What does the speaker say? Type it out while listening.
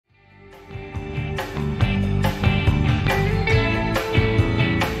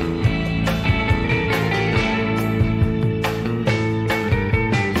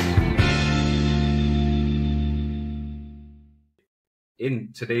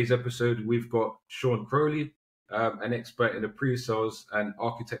In today's episode, we've got Shawn Crowley, an expert in the pre-sales and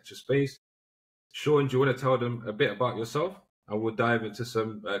architecture space. Shawn, do you want to tell them a bit about yourself? And we'll dive into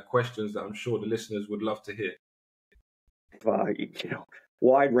some questions that I'm sure the listeners would love to hear.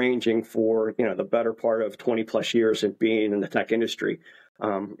 Wide ranging for, the better part of 20 plus years of being in the tech industry.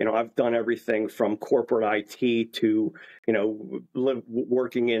 I've done everything from corporate IT to,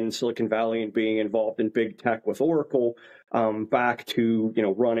 working in Silicon Valley and being involved in big tech with Oracle, back to,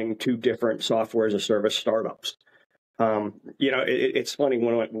 running 2 different software as a service startups. It's funny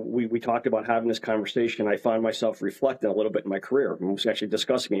when we talked about having this conversation, I found myself reflecting a little bit in my career. I was actually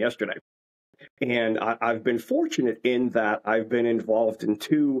discussing it yesterday. And I've been fortunate in that I've been involved in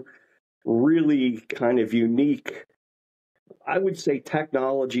 2 really kind of unique, I would say,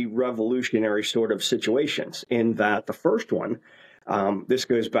 technology revolutionary sort of situations. In that the first one, this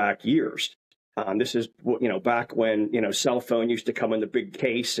goes back years. This is, back when, cell phone used to come in the big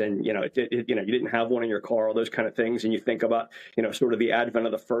case and, you didn't have one in your car, all those kind of things. And you think about, sort of the advent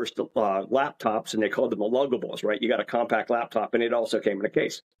of the first laptops, and they called them the luggables, right? You got a compact laptop and it also came in a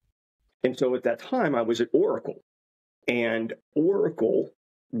case. And so at that time I was at Oracle, and Oracle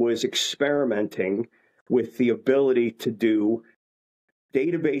was experimenting with the ability to do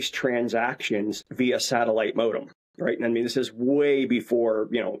database transactions via satellite modem. Right. And I mean, this is way before,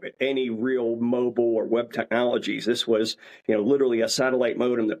 any real mobile or web technologies. This was, literally a satellite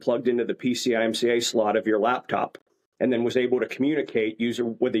modem that plugged into the PCIe slot of your laptop and then was able to communicate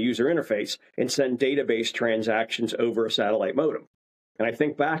with the user interface and send database transactions over a satellite modem. And I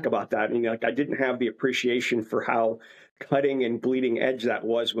think back about that, and I didn't have the appreciation for how cutting and bleeding edge that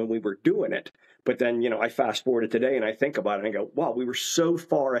was when we were doing it. But then, I fast forward to today and I think about it and I go, wow, we were so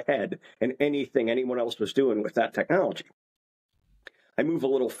far ahead in anything anyone else was doing with that technology. I move a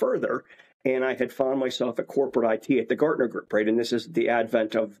little further, and I had found myself at corporate IT at the Gartner Group, right? And this is the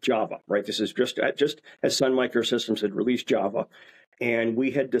advent of Java, right? This is just as Sun Microsystems had released Java. And we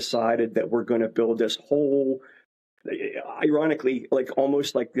had decided that we're going to build this whole, ironically,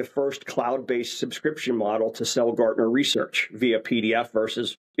 almost like the first cloud-based subscription model to sell Gartner research via PDF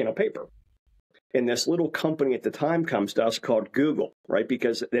versus, paper. And this little company at the time comes to us called Google, right?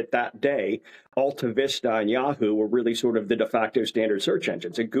 Because at that day, Alta Vista and Yahoo were really sort of the de facto standard search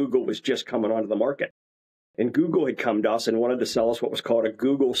engines, and Google was just coming onto the market. And Google had come to us and wanted to sell us what was called a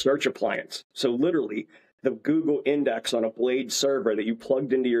Google search appliance. So literally, the Google index on a Blade server that you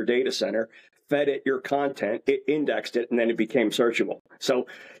plugged into your data center, fed it your content, it indexed it, and then it became searchable. So,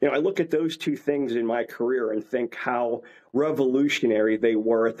 I look at those 2 things in my career and think how revolutionary they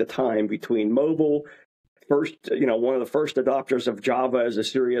were at the time between mobile, first, one of the first adopters of Java as a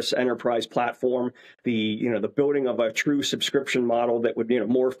serious enterprise platform, the building of a true subscription model that would,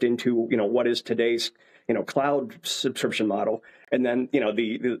 morphed into, what is today's, cloud subscription model. And then,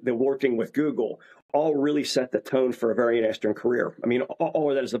 the working with Google all really set the tone for a very interesting career. I mean, all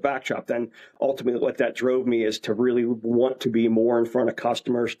of that is the backdrop. Then ultimately what that drove me is to really want to be more in front of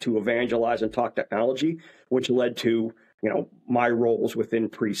customers, to evangelize and talk technology, which led to, my roles within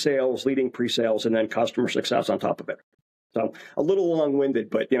pre-sales, leading pre-sales, and then customer success on top of it. So a little long-winded,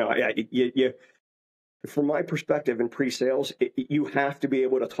 but, from my perspective in pre-sales, you have to be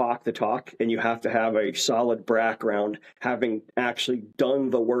able to talk the talk, and you have to have a solid background, having actually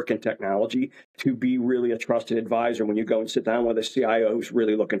done the work in technology, to be really a trusted advisor when you go and sit down with a CIO who's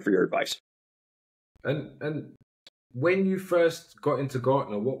really looking for your advice. And when you first got into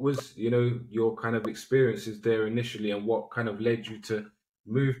Gartner, what was, your kind of experiences there initially, and what kind of led you to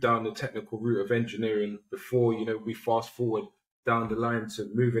move down the technical route of engineering before, we fast forward down the line to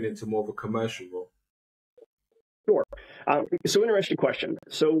moving into more of a commercial role? Sure. So interesting question.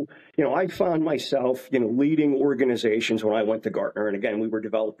 So, I found myself, leading organizations when I went to Gartner. And again, we were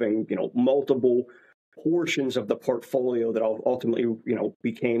developing, multiple portions of the portfolio that ultimately,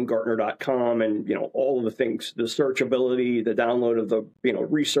 became Gartner.com, and, all of the things, the searchability, the download of the,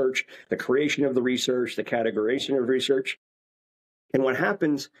 research, the creation of the research, the categorization of research. And what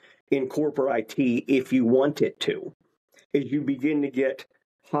happens in corporate IT, if you want it to, is you begin to get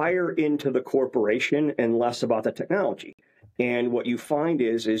higher into the corporation and less about the technology. And what you find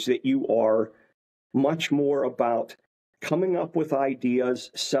is that you are much more about coming up with ideas,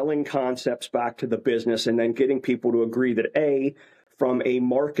 selling concepts back to the business, and then getting people to agree that from a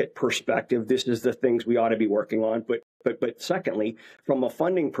market perspective, this is the things we ought to be working on. But secondly, from a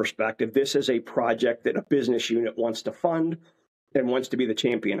funding perspective, this is a project that a business unit wants to fund and wants to be the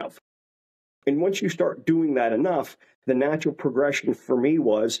champion of. And once you start doing that enough, the natural progression for me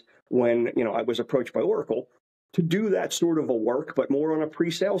was when, I was approached by Oracle, to do that sort of a work, but more on a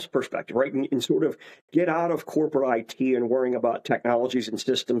pre-sales perspective, right? And sort of get out of corporate IT and worrying about technologies and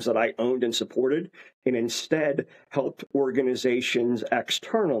systems that I owned and supported, and instead helped organizations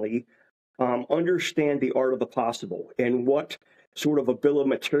externally understand the art of the possible and what sort of a bill of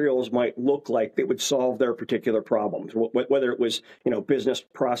materials might look like that would solve their particular problems, whether it was, business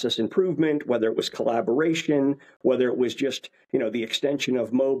process improvement, whether it was collaboration, whether it was just, the extension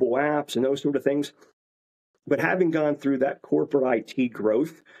of mobile apps and those sort of things. But having gone through that corporate IT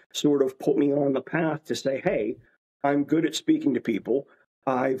growth sort of put me on the path to say, hey, I'm good at speaking to people.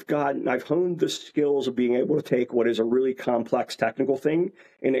 I've honed the skills of being able to take what is a really complex technical thing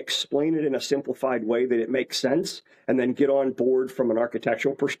and explain it in a simplified way that it makes sense, and then get on board from an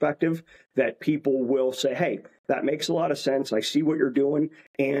architectural perspective that people will say, hey, that makes a lot of sense. I see what you're doing,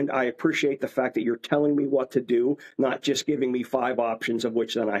 and I appreciate the fact that you're telling me what to do, not just giving me 5 options of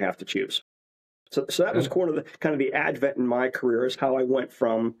which then I have to choose. So that was kind of the advent in my career, is how I went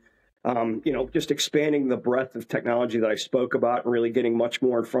from, just expanding the breadth of technology that I spoke about and really getting much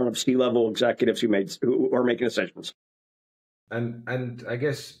more in front of C-level executives who are making decisions. And I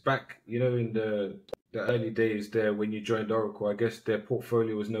guess back, in the early days there when you joined Oracle, I guess their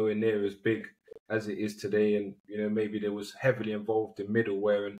portfolio was nowhere near as big as it is today. And, maybe they was heavily involved in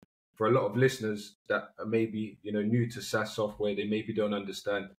middleware. And for a lot of listeners that are maybe, new to SaaS software, they maybe don't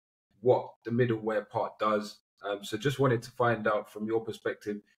understand what the middleware part does. So just wanted to find out from your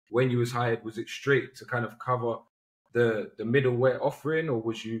perspective, when you was hired, was it straight to kind of cover the middleware offering, or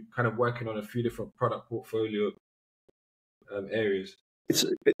was you kind of working on a few different product portfolio areas?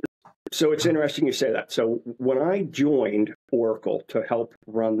 So it's interesting you say that. So when I joined Oracle to help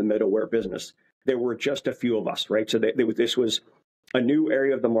run the middleware business, there were just a few of us, right? So this was a new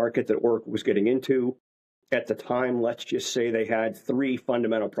area of the market that Oracle was getting into. At the time, let's just say they had 3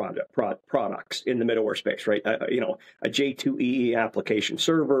 fundamental products in the middleware space, right? A J2EE application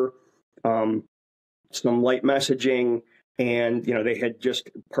server, some light messaging, and they had just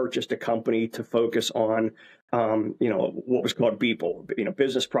purchased a company to focus on, what was called BEPL,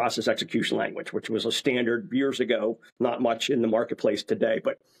 business process execution language, which was a standard years ago, not much in the marketplace today,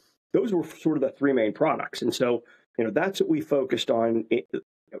 but those were sort of the 3 main products. And so, that's what we focused on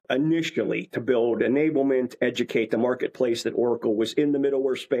initially, to build enablement, educate the marketplace that Oracle was in the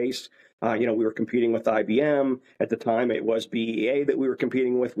middleware space. We were competing with IBM. At the time, it was BEA that we were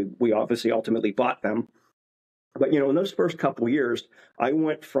competing with. We obviously ultimately bought them. But, in those first couple of years, I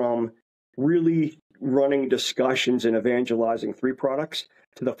went from really running discussions and evangelizing 3 products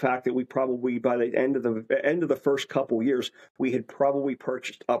to the fact that we probably, by the end of the first couple of years, we had probably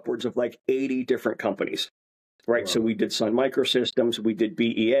purchased upwards of like 80 different companies. Right. Wow. So we did Sun Microsystems, we did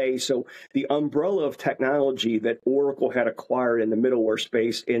BEA. So the umbrella of technology that Oracle had acquired in the middleware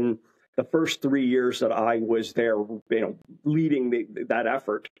space in the first 3 years that I was there, leading that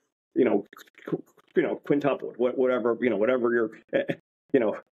effort, quintupled, whatever your,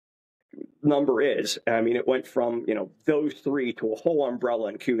 number is. I mean, it went from, those 3 to a whole umbrella,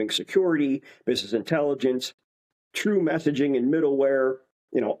 including security, business intelligence, true messaging and middleware,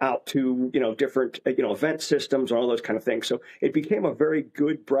 out to, different, event systems and all those kind of things. So it became a very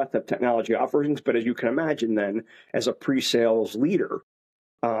good breadth of technology offerings. But as you can imagine then, as a pre-sales leader,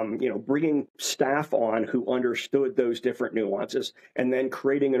 bringing staff on who understood those different nuances, and then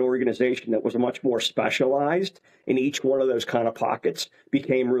creating an organization that was much more specialized in each one of those kind of pockets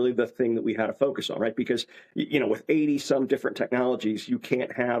became really the thing that we had to focus on, right? Because, with 80 some different technologies, you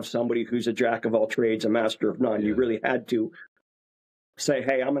can't have somebody who's a jack of all trades, a master of none. Yeah. You really had to say,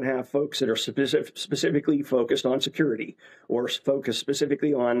 hey, I'm going to have folks that are specifically focused on security, or focused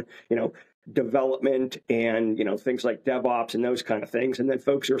specifically on, development and, things like DevOps and those kind of things. And then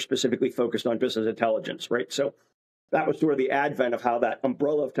folks who are specifically focused on business intelligence, right? So that was sort of the advent of how that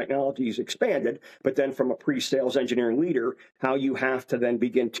umbrella of technologies expanded. But then from a pre-sales engineering leader, how you have to then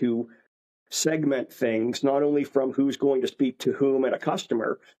begin to segment things, not only from who's going to speak to whom at a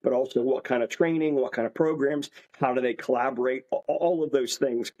customer, but also what kind of training, what kind of programs, how do they collaborate. All of those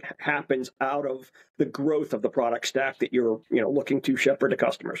things happens out of the growth of the product stack that you're, looking to shepherd to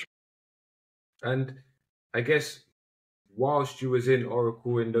customers. And I guess whilst you was in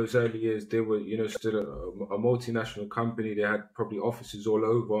Oracle in those early years, they were, still a multinational company. They had probably offices all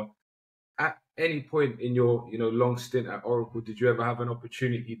over. At any point in your, long stint at Oracle, did you ever have an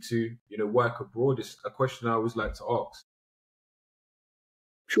opportunity to, work abroad? It's a question I always like to ask.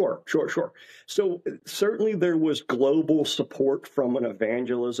 Sure. So certainly there was global support from an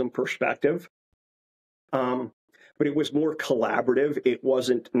evangelism perspective, but it was more collaborative. It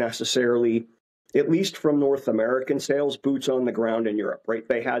wasn't necessarily, at least from North American sales, boots on the ground in Europe, right?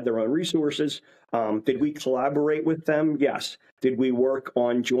 They had their own resources. Did we collaborate with them? Yes. Did we work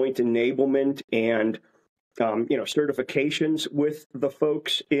on joint enablement and certifications with the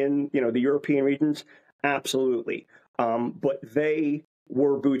folks in the European regions? Absolutely. But they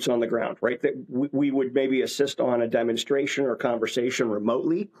were boots on the ground, right? That we would maybe assist on a demonstration or conversation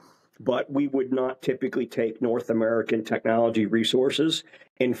remotely, but we would not typically take North American technology resources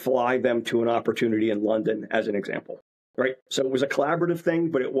and fly them to an opportunity in London, as an example, right? So it was a collaborative thing,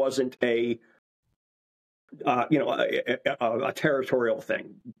 but it wasn't a territorial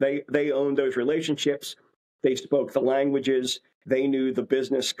thing. They owned those relationships. They spoke the languages. They knew the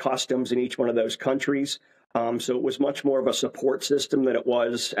business customs in each one of those countries. So it was much more of a support system than it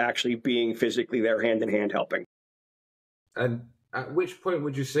was actually being physically there hand in hand helping. And at which point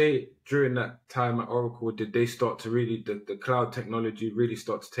would you say during that time at Oracle did they start to really, the cloud technology really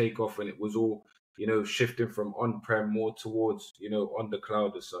start to take off and it was all, shifting from on-prem more towards, on the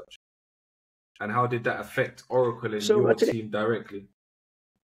cloud as such? And how did that affect Oracle and your team directly?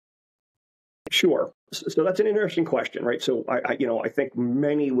 Sure. So that's an interesting question, right? So I think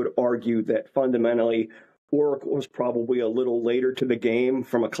many would argue that fundamentally Oracle was probably a little later to the game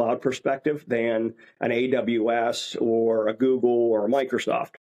from a cloud perspective than an AWS or a Google or a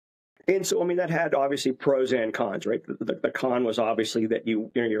Microsoft. And so, that had obviously pros and cons, right? The con was obviously that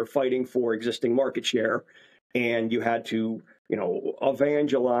you're fighting for existing market share, and you had to,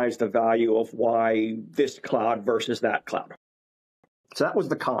 evangelize the value of why this cloud versus that cloud. So that was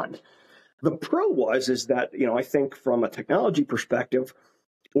the con. The pro is that, I think from a technology perspective,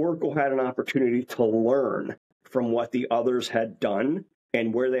 Oracle had an opportunity to learn from what the others had done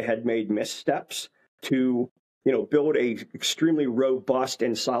and where they had made missteps to, build a extremely robust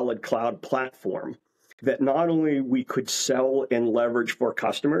and solid cloud platform that not only we could sell and leverage for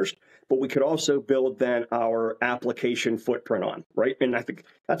customers, but we could also build then our application footprint on, right? And I think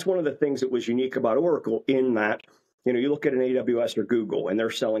that's one of the things that was unique about Oracle in that, you look at an AWS or Google and they're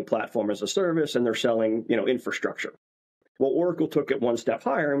selling platform as a service and they're selling, infrastructure. Well, Oracle took it one step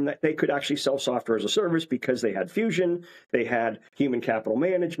higher and that they could actually sell software as a service because they had Fusion, they had human capital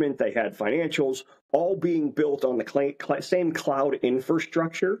management, they had financials, all being built on the same cloud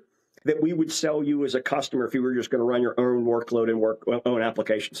infrastructure that we would sell you as a customer if you were just going to run your own workload and own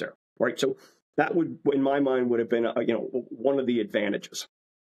applications there, right? So that would, in my mind, would have been one of the advantages.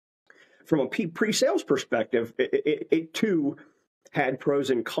 From a pre-sales perspective, it too had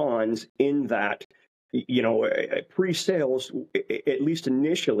pros and cons in that, pre-sales, at least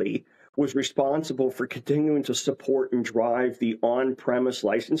initially, was responsible for continuing to support and drive the on-premise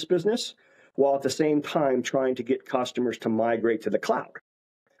license business, while at the same time trying to get customers to migrate to the cloud.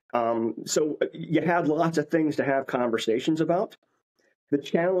 So you had lots of things to have conversations about. The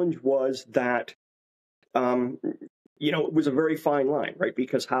challenge was that, it was a very fine line, right?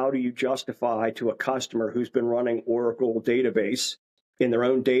 Because how do you justify to a customer who's been running Oracle database in their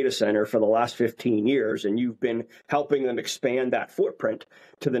own data center for the last 15 years, and you've been helping them expand that footprint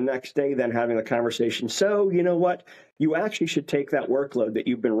to the next day, then having the conversation. So, you know what? You actually should take that workload that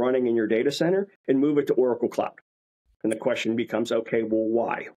you've been running in your data center and move it to Oracle Cloud. And the question becomes, okay, well,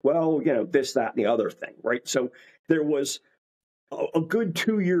 why? Well, this, that, and the other thing, right? So there was a good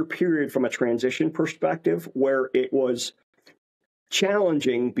 2-year period from a transition perspective where it was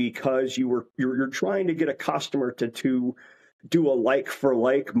challenging because you're trying to get a customer to do a like for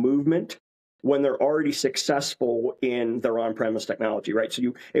like movement when they're already successful in their on-premise technology, right? So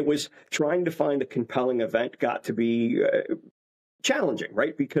it was trying to find a compelling event got to be challenging,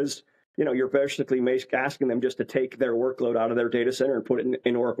 right? Because you're basically asking them just to take their workload out of their data center and put it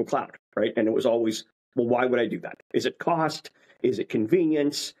in Oracle Cloud, right? And it was always, well, why would I do that? Is it cost? Is it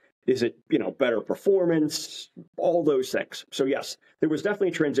convenience? Is it, better performance? All those things. So yes, there was definitely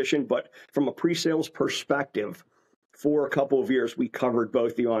a transition, but from a pre-sales perspective, for a couple of years, we covered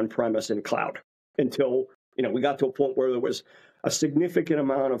both the on-premise and cloud until, we got to a point where there was a significant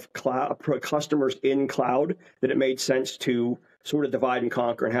amount of customers in cloud that it made sense to sort of divide and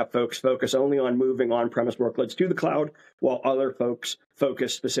conquer and have folks focus only on moving on-premise workloads to the cloud, while other folks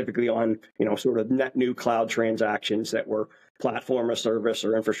focus specifically on, sort of net new cloud transactions that were platform as a service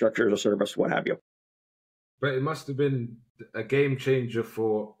or infrastructure as a service, what have you. But it must have been a game changer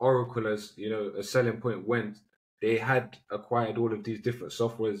for Oracle as, a selling point when they had acquired all of these different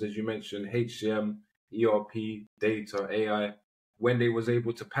softwares, as you mentioned, HCM, ERP, data, AI. When they was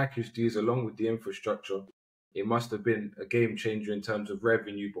able to package these along with the infrastructure, it must have been a game changer in terms of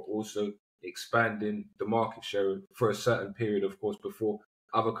revenue, but also expanding the market share for a certain period, of course, before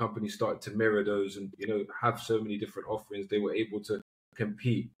other companies started to mirror those and, have so many different offerings. They were able to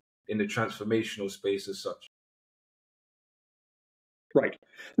compete in the transformational space as such. Right.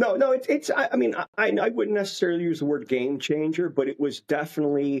 No, I mean, I wouldn't necessarily use the word game changer, but it was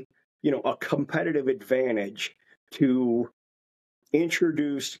definitely, a competitive advantage to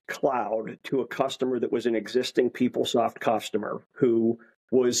introduce cloud to a customer that was an existing PeopleSoft customer who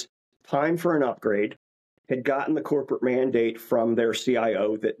was time for an upgrade, had gotten the corporate mandate from their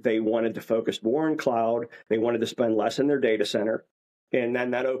CIO that they wanted to focus more on cloud, they wanted to spend less in their data center. And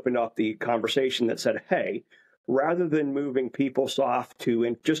then that opened up the conversation that said, hey, rather than moving PeopleSoft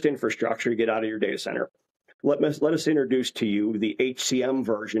to just infrastructure to get out of your data center, let us introduce to you the HCM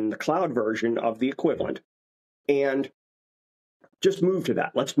version, the cloud version of the equivalent, and just move to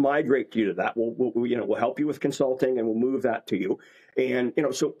that. Let's migrate you to that. We'll help you with consulting, and we'll move that to you. And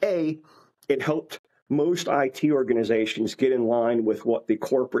so it helped most IT organizations get in line with what the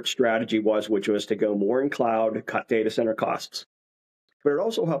corporate strategy was, which was to go more in cloud, cut data center costs. But it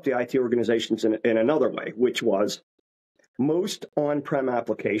also helped the IT organizations in another way, which was most on-prem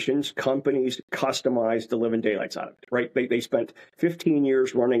applications, companies customized the living daylights out of it, right? They spent 15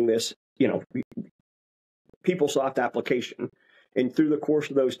 years running this, PeopleSoft application. And through the course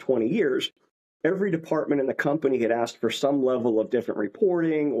of those 20 years, every department in the company had asked for some level of different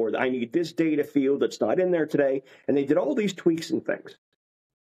reporting, or I need this data field that's not in there today. And they did all these tweaks and things.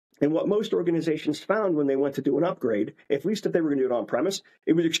 And what most organizations found when they went to do an upgrade, at least if they were going to do it on premise,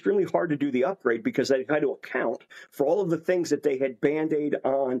 it was extremely hard to do the upgrade because they had to account for all of the things that they had band-aid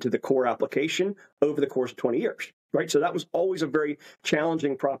on to the core application over the course of 20 years, right? So that was always a very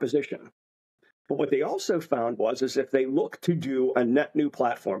challenging proposition. But what they also found is if they look to do a net new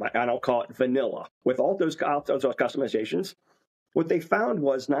platform, and I'll call it vanilla, with all those customizations, what they found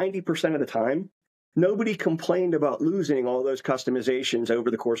was 90% of the time, nobody complained about losing all those customizations over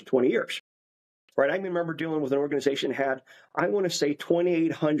the course of 20 years. Right? I remember dealing with an organization that had, I want to say,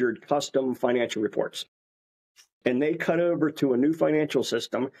 2,800 custom financial reports. And they cut over to a new financial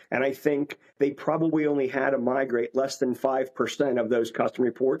system, and I think they probably only had to migrate less than 5% of those custom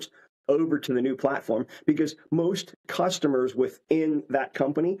reports over to the new platform because most customers within that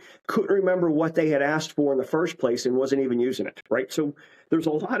company couldn't remember what they had asked for in the first place and wasn't even using it, right? So there's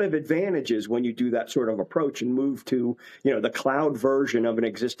a lot of advantages when you do that sort of approach and move to, the cloud version of an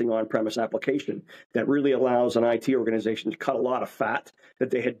existing on-premise application that really allows an IT organization to cut a lot of fat that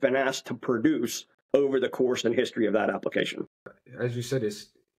they had been asked to produce over the course and history of that application. As you said,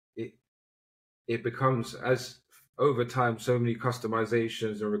 it becomes, as over time, so many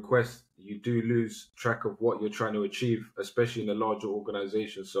customizations and requests, you do lose track of what you're trying to achieve, especially in a larger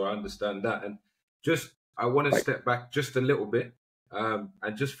organization. So I understand that. And I want to step back just a little bit and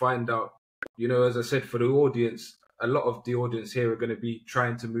just find out, as I said, for the audience, a lot of the audience here are going to be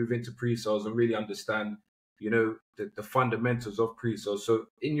trying to move into pre-sales and really understand, the fundamentals of pre-sales. So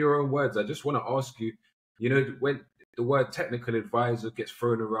in your own words, I just want to ask you, when the word technical advisor gets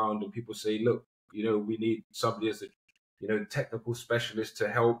thrown around and people say, look, we need somebody as a, technical specialist to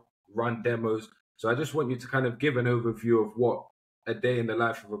help run demos. So I just want you to kind of give an overview of what a day in the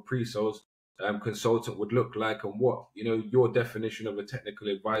life of a pre-sales consultant would look like and what, your definition of a technical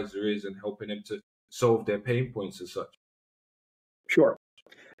advisor is and helping them to solve their pain points as such. Sure.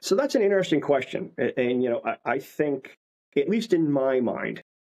 So that's an interesting question. And, I think, at least in my mind,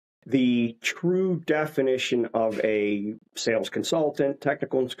 the true definition of a sales consultant,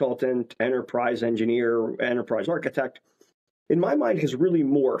 technical consultant, enterprise engineer, enterprise architect, in my mind has really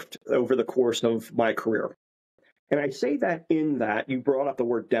morphed over the course of my career. And I say that in that you brought up the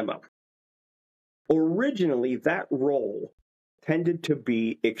word demo. Originally, that role tended to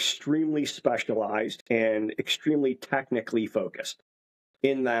be extremely specialized and extremely technically focused,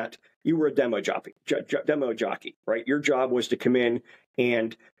 in that you were a demo jockey, right? Your job was to come in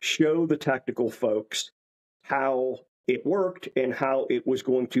and show the technical folks how it worked and how it was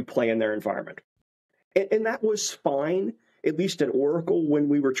going to play in their environment. And that was fine, at least at Oracle, when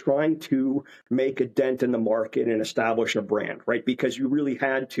we were trying to make a dent in the market and establish a brand, right? Because you really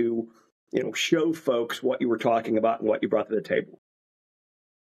had to, show folks what you were talking about and what you brought to the table.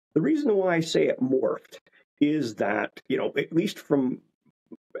 The reason why I say it morphed is that, at least from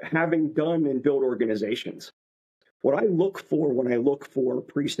having done and built organizations, what I look for when I look for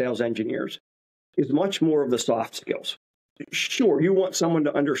pre-sales engineers is much more of the soft skills. Sure, you want someone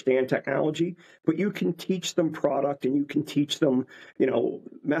to understand technology, but you can teach them product and you can teach them,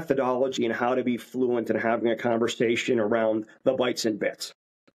 methodology and how to be fluent in having a conversation around the bytes and bits.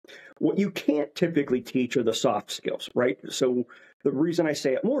 What you can't typically teach are the soft skills, right? So the reason I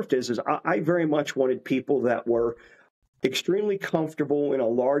say it morphed is I very much wanted people that were extremely comfortable in a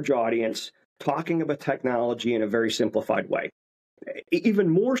large audience talking about technology in a very simplified way. Even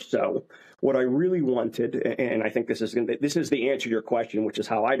more so, what I really wanted, and I think this is the answer to your question, which is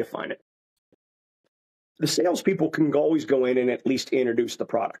how I define it. The salespeople can always go in and at least introduce the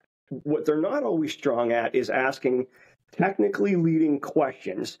product. What they're not always strong at is asking technically leading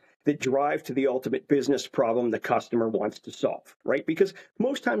questions that drive to the ultimate business problem the customer wants to solve, right? Because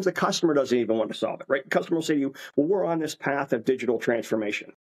most times the customer doesn't even want to solve it, right? The customer will say to you, well, we're on this path of digital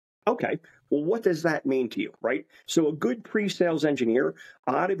transformation. Okay, well, what does that mean to you, right? So a good pre-sales engineer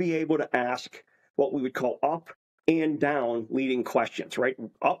ought to be able to ask what we would call up and down leading questions, right?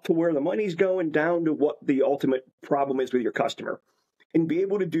 Up to where the money's going, down to what the ultimate problem is with your customer, and be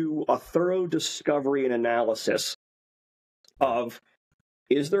able to do a thorough discovery and analysis of,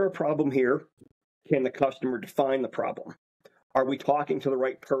 is there a problem here? Can the customer define the problem? Are we talking to the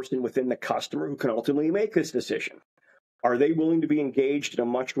right person within the customer who can ultimately make this decision? Are they willing to be engaged in a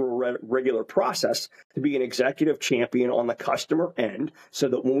much more regular process to be an executive champion on the customer end so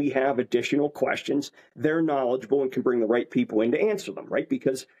that when we have additional questions, they're knowledgeable and can bring the right people in to answer them, right?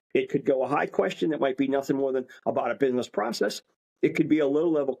 Because it could go a high question that might be nothing more than about a business process. It could be a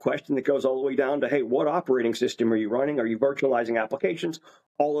low-level question that goes all the way down to, hey, what operating system are you running? Are you virtualizing applications?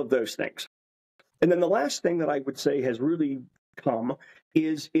 All of those things. And then the last thing that I would say has really come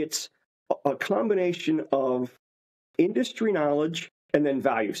is it's a combination of industry knowledge and then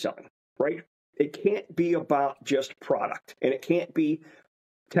value selling, right? It can't be about just product, and it can't be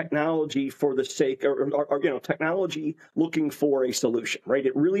technology for the sake or technology looking for a solution, right?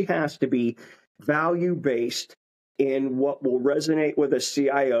 It really has to be value-based in what will resonate with a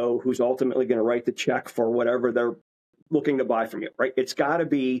CIO who's ultimately going to write the check for whatever they're looking to buy from you, right? It's got to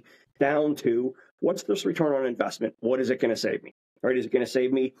be down to, what's this return on investment? What is it going to save me, right? Is it going to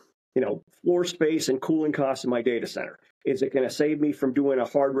save me floor space and cooling costs in my data center? Is it going to save me from doing a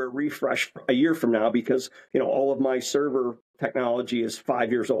hardware refresh a year from now because, all of my server technology is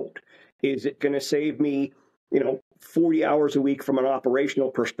 5 years old? Is it going to save me, 40 hours a week from an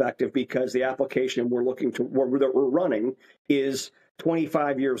operational perspective because the application that we're running is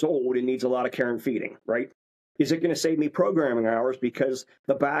 25 years old and needs a lot of care and feeding, right? Is it going to save me programming hours because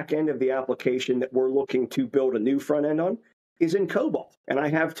the back end of the application that we're looking to build a new front end on is in COBOL, and I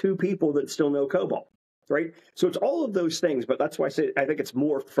have 2 people that still know COBOL, right? So it's all of those things, but that's why I think it's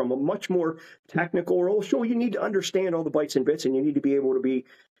more from a much more technical role. Sure, you need to understand all the bytes and bits, and you need to be able to be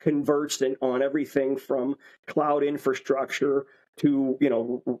conversant on everything from cloud infrastructure to,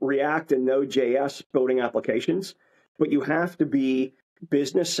 React and Node.js building applications, but you have to be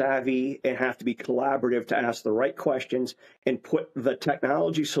business savvy and have to be collaborative to ask the right questions and put the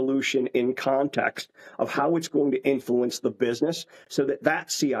technology solution in context of how it's going to influence the business so that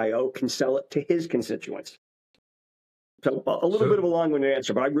CIO can sell it to his constituents. So a little bit of a long-winded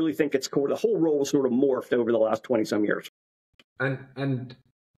answer, but I really think it's core. The whole role sort of morphed over the last 20-some years. And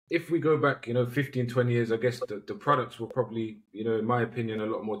if we go back, 15, 20 years, I guess the products were probably, in my opinion, a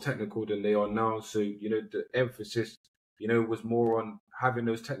lot more technical than they are now. So, the emphasis was more on having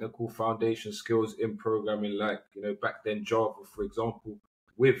those technical foundation skills in programming, like, back then Java, for example,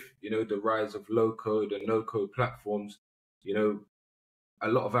 with, the rise of low code and no code platforms, a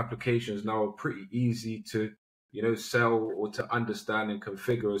lot of applications now are pretty easy to, sell or to understand and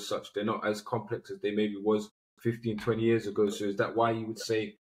configure as such. They're not as complex as they maybe was 15, 20 years ago. So is that why you would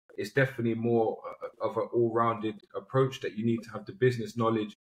say it's definitely more of an all-rounded approach, that you need to have the business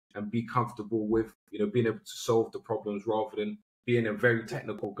knowledge and be comfortable with, being able to solve the problems rather than being a very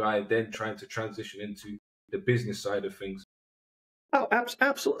technical guy, then trying to transition into the business side of things? Oh,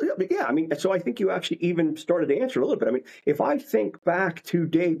 absolutely. Yeah. I mean, so I think you actually even started to answer a little bit. I mean, if I think back to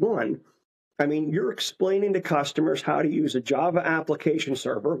day one, I mean, you're explaining to customers how to use a Java application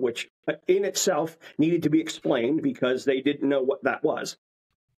server, which in itself needed to be explained because they didn't know what that was,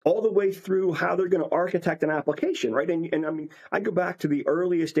 all the way through how they're going to architect an application, right? And I mean, I go back to the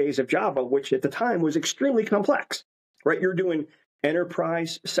earliest days of Java, which at the time was extremely complex, right? You're doing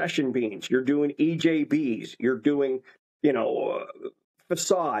enterprise session beans, you're doing EJBs, you're doing,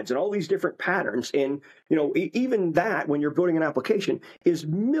 facades and all these different patterns. And, even that, when you're building an application, is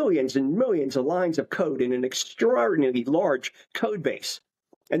millions and millions of lines of code in an extraordinarily large code base.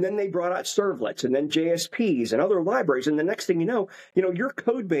 And then they brought out servlets and then JSPs and other libraries. And the next thing you know, your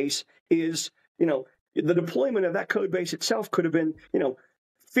code base is, the deployment of that code base itself could have been,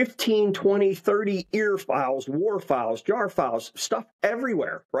 15, 20, 30 ear files, war files, jar files, stuff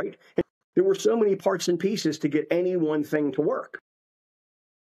everywhere, right? And there were so many parts and pieces to get any one thing to work.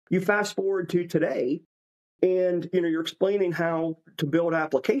 You fast forward to today and, you're explaining how to build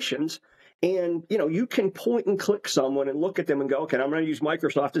applications. And, you can point and click someone and look at them and go, okay, I'm going to use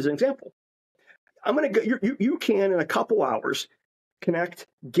Microsoft as an example. I'm going to go, you can in a couple hours connect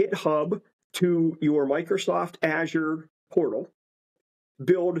GitHub to your Microsoft Azure portal,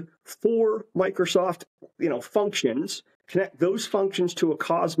 build 4 Microsoft, functions, connect those functions to a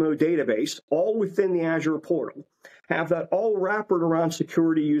Cosmo database, all within the Azure portal, have that all wrapped around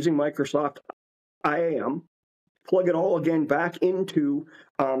security using Microsoft IAM, plug it all again back into,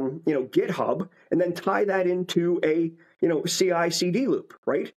 GitHub, and then tie that into a, CI/CD loop,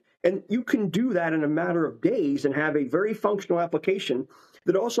 right? And you can do that in a matter of days and have a very functional application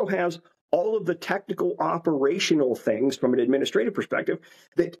that also has all of the technical operational things from an administrative perspective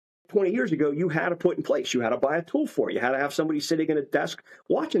that 20 years ago you had to put in place. You had to buy a tool for it. You had to have somebody sitting at a desk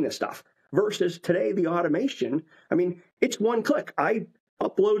watching this stuff. Versus today, the automation, it's one click. I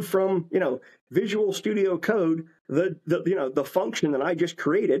upload from, Visual Studio Code, the function that I just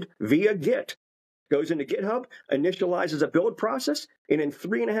created via Git. Goes into GitHub, initializes a build process, and in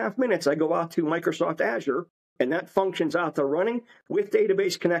 3.5 minutes, I go out to Microsoft Azure, and that function's out there running with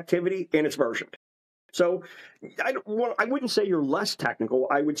database connectivity, and it's versioned. So I wouldn't say you're less technical.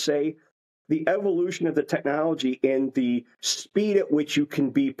 I would say the evolution of the technology and the speed at which you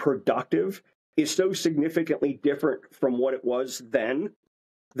can be productive is so significantly different from what it was then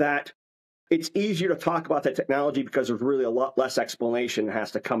that it's easier to talk about that technology because there's really a lot less explanation that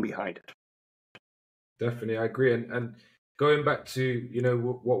has to come behind it. Definitely, I agree. And going back to,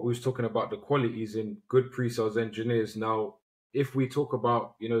 what we was talking about, the qualities in good pre-sales engineers. Now, if we talk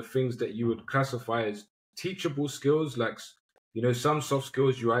about, things that you would classify as teachable skills, like, some soft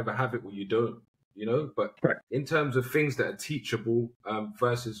skills, you either have it or you don't, but right. In terms of things that are teachable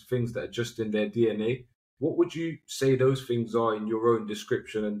versus things that are just in their DNA, what would you say those things are in your own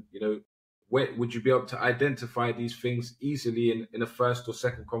description? And, where would you be able to identify these things easily in a first or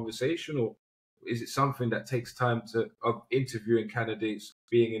second conversation, or is it something that takes time of interviewing candidates,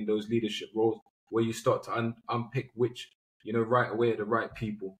 being in those leadership roles, where you start to unpick which, right away are the right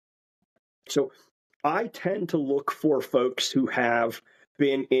people? So I tend to look for folks who have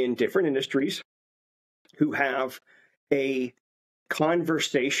been in different industries, who have a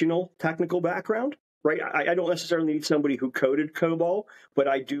conversational technical background, right? I don't necessarily need somebody who coded COBOL, but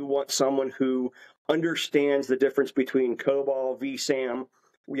I do want someone who understands the difference between COBOL, vSAM,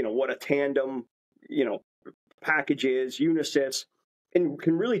 what a tandem, package is, unisys, and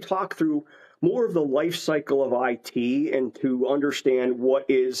can really talk through more of the life cycle of IT and to understand what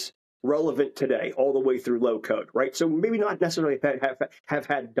is relevant today all the way through low code, right? So maybe not necessarily have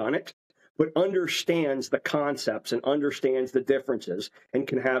had done it, but understands the concepts and understands the differences and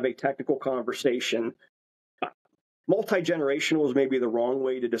can have a technical conversation. Multi-generational is maybe the wrong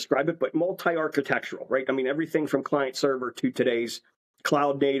way to describe it, but multi-architectural, right? Everything from client server to today's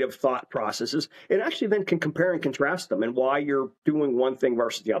cloud native thought processes, and actually then can compare and contrast them and why you're doing one thing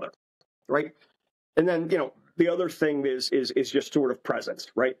versus the other, right? And then, the other thing is just sort of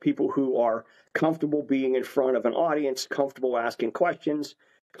presence, right? People who are comfortable being in front of an audience, comfortable asking questions,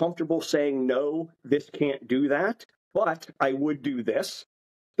 comfortable saying, no, this can't do that, but I would do this.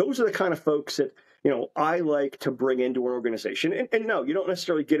 Those are the kind of folks that, I like to bring into an organization. And no, you don't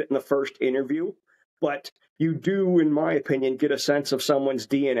necessarily get it in the first interview, but you do, in my opinion, get a sense of someone's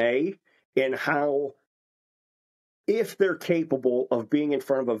DNA and how, if they're capable of being in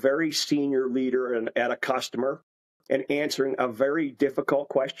front of a very senior leader at a customer and answering a very difficult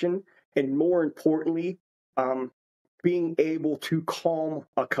question, and more importantly, being able to calm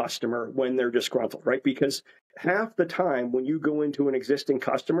a customer when they're disgruntled, right? Because half the time when you go into an existing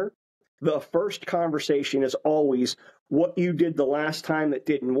customer, the first conversation is always what you did the last time that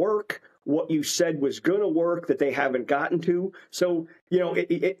didn't work, what you said was going to work that they haven't gotten to. So,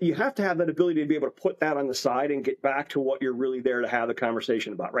 you have to have that ability to be able to put that on the side and get back to what you're really there to have the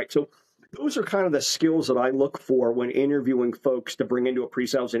conversation about, right? So those are kind of the skills that I look for when interviewing folks to bring into a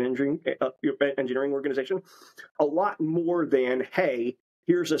pre-sales and engineering organization. A lot more than, hey,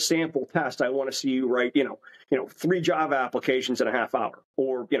 here's a sample test. I want to see you write, 3 Java applications in a half hour,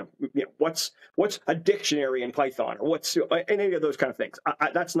 or what's a dictionary in Python, or what's any of those kind of things.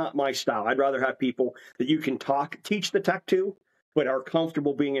 That's not my style. I'd rather have people that you can teach the tech to, but are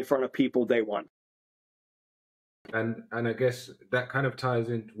comfortable being in front of people day one. And I guess that kind of ties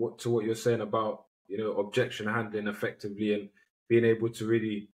into what you're saying about, objection handling effectively and being able to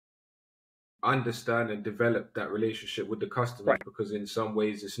really understand and develop that relationship with the customers, right. Because in some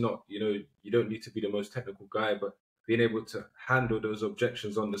ways it's not, you don't need to be the most technical guy, but being able to handle those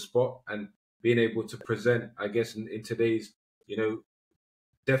objections on the spot and being able to present, I guess, in today's,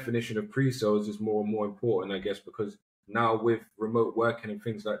 definition of pre-sales is more and more important, I guess, because now with remote working and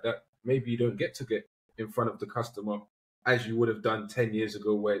things like that, maybe you don't get in front of the customer as you would have done 10 years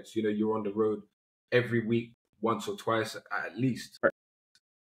ago, where it's, you're on the road every week once or twice at least. Right.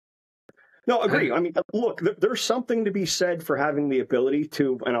 No, agree. And I mean, look, there's something to be said for having the ability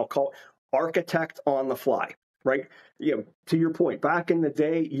to, and I'll call it architect on the fly, right? You know, to your point, back in the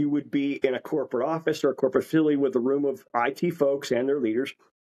day, you would be in a corporate office or a corporate facility with a room of IT folks and their leaders,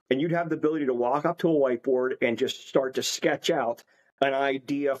 and you'd have the ability to walk up to a whiteboard and just start to sketch out an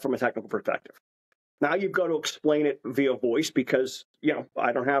idea from a technical perspective. Now you've got to explain it via voice because, you know,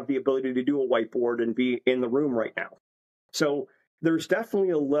 I don't have the ability to do a whiteboard and be in the room right now. So there's definitely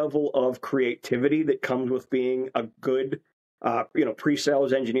a level of creativity that comes with being a good,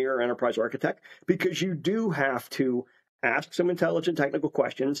 pre-sales engineer or enterprise architect, because you do have to ask some intelligent technical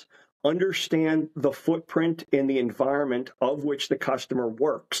questions, understand the footprint in the environment of which the customer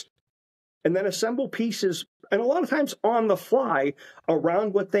works, and then assemble pieces, and a lot of times on the fly,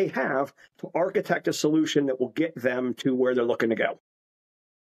 around what they have to architect a solution that will get them to where they're looking to go.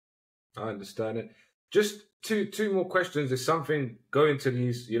 I understand it. Just two more questions. There's something going to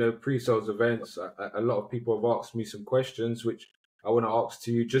these, pre-sales events. A lot of people have asked me some questions, which I want to ask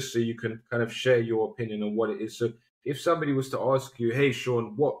to you, just so you can kind of share your opinion on what it is. So if somebody was to ask you, hey,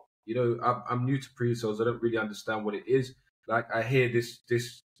 Shawn, I'm new to pre-sales. I don't really understand what it is. Like, I hear this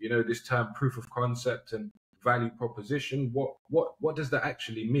term proof of concept and value proposition. What does that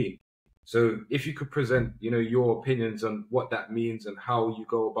actually mean? So if you could present, your opinions on what that means and how you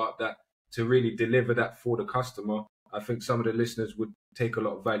go about that to really deliver that for the customer, I think some of the listeners would take a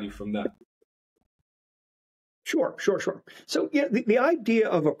lot of value from that. Sure. So yeah, the idea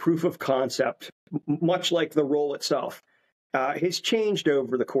of a proof of concept, much like the role itself, has changed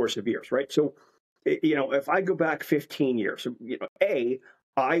over the course of years, right? So, if I go back 15 years,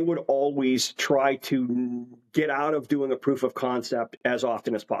 I would always try to get out of doing a proof of concept as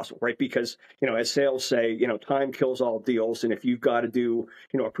often as possible, right? Because, as sales say, time kills all deals. And if you've got to do,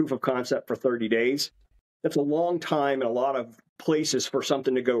 a proof of concept for 30 days, that's a long time in a lot of places for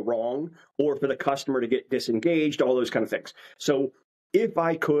something to go wrong or for the customer to get disengaged, all those kind of things. So if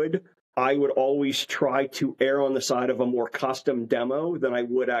I could, I would always try to err on the side of a more custom demo than I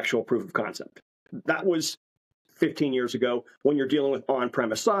would actual proof of concept. That was 15 years ago when you're dealing with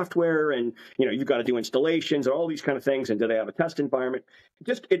on-premise software and, you've got to do installations and all these kind of things. And do they have a test environment?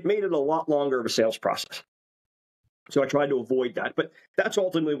 It made it a lot longer of a sales process. So I tried to avoid that, but that's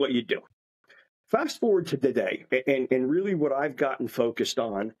ultimately what you do. Fast forward to today, and really what I've gotten focused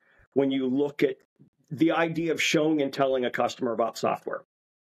on when you look at the idea of showing and telling a customer about software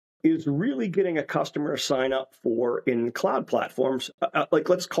is really getting a customer to sign up for, in cloud platforms, like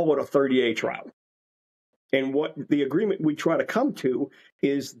let's call it a 30-day trial. And what the agreement we try to come to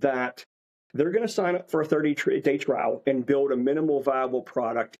is that they're going to sign up for a 30-day trial and build a minimal viable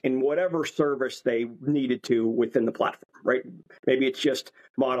product in whatever service they needed to within the platform, right? Maybe it's just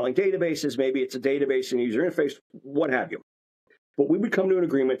modeling databases, maybe it's a database and user interface, what have you. But we would come to an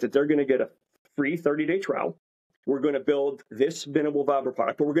agreement that they're going to get a free 30-day trial. We're going to build this minimal viable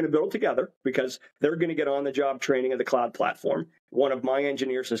product, but we're going to build it together because they're going to get on the job training of the cloud platform. One of my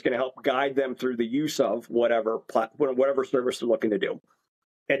engineers is going to help guide them through the use of whatever service they're looking to do.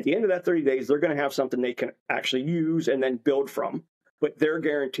 At the end of that 30 days, they're going to have something they can actually use and then build from. But their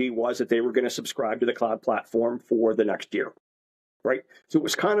guarantee was that they were going to subscribe to the cloud platform for the next year, right? So it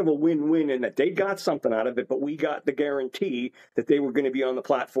was kind of a win-win in that they got something out of it, but we got the guarantee that they were going to be on the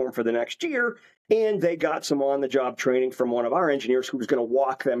platform for the next year, and they got some on-the-job training from one of our engineers who was going to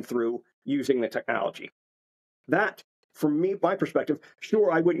walk them through using the technology. That, from me, my perspective,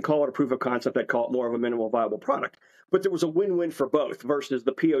 sure, I wouldn't call it a proof of concept. I'd call it more of a minimal viable product. But there was a win-win for both versus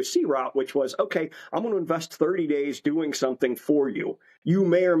the POC route, which was, okay, I'm going to invest 30 days doing something for you. You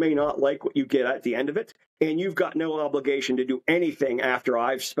may or may not like what you get at the end of it, and you've got no obligation to do anything after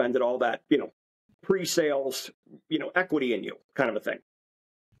I've spent all that, pre-sales, equity in you kind of a thing.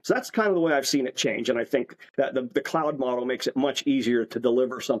 So that's kind of the way I've seen it change. And I think that the cloud model makes it much easier to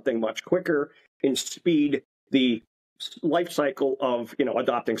deliver something much quicker and speed the life cycle of,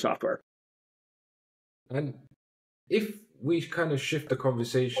 adopting software. And if we kind of shift the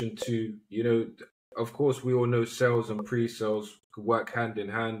conversation to, of course, we all know sales and pre-sales work hand in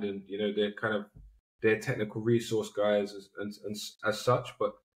hand, and, they're technical resource guys and as such.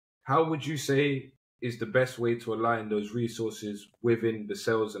 But how would you say is the best way to align those resources within the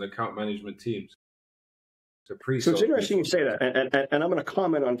sales and account management teams? So it's interesting you say that, and I'm going to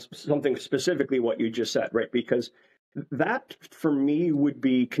comment on something specifically what you just said, right? Because that, for me, would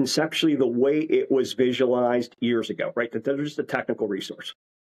be conceptually the way it was visualized years ago, right? That there's just a technical resource.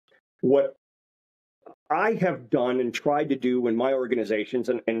 What I have done and tried to do in my organizations,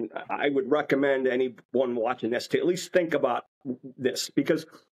 and I would recommend anyone watching this to at least think about this, because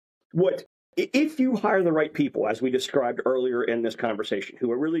what if you hire the right people, as we described earlier in this conversation,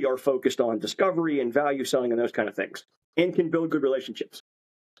 who really are focused on discovery and value selling and those kind of things, and can build good relationships,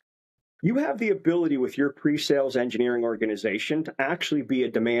 you have the ability with your pre-sales engineering organization to actually be a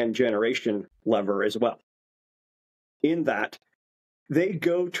demand generation lever as well. In that, they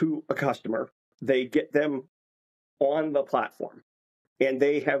go to a customer, they get them on the platform, and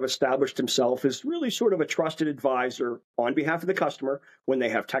they have established themselves as really sort of a trusted advisor on behalf of the customer when they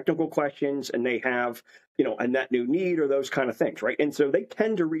have technical questions and they have, a net new need or those kind of things, right? And so they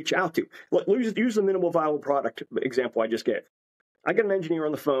tend to reach out to. Let's use the minimal viable product example I just gave. I got an engineer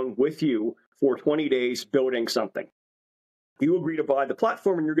on the phone with you for 20 days building something. You agree to buy the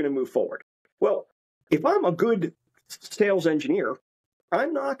platform and you're going to move forward. Well, if I'm a good sales engineer,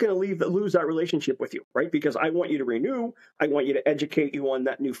 I'm not going to lose that relationship with you, right? Because I want you to renew. I want you to educate you on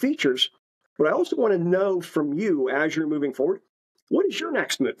that new features. But I also want to know from you as you're moving forward, what is your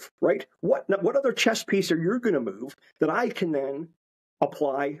next move, right? What other chess piece are you going to move that I can then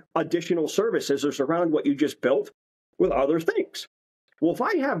apply additional services or surround what you just built with other things? Well, if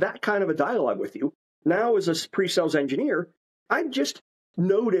I have that kind of a dialogue with you, now as a pre-sales engineer, I've just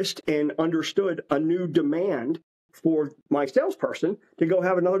noticed and understood a new demand for my salesperson to go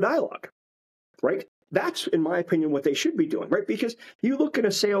have another dialogue, right? That's, in my opinion, what they should be doing, right? Because you look at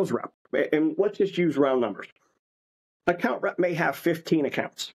a sales rep, and let's just use round numbers. Account rep may have 15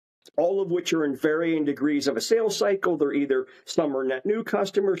 accounts, all of which are in varying degrees of a sales cycle. They're either, some are net new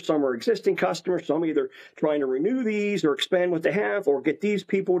customers, some are existing customers, some either trying to renew these or expand what they have or get these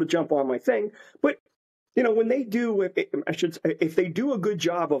people to jump on my thing. But when they do, if they do a good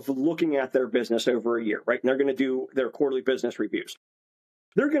job of looking at their business over a year, right, and they're going to do their quarterly business reviews,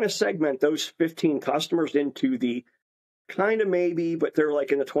 they're going to segment those 15 customers into the kind of maybe, but they're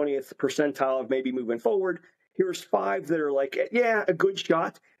like in the 20th percentile of maybe moving forward. Here's 5 that are like, yeah, a good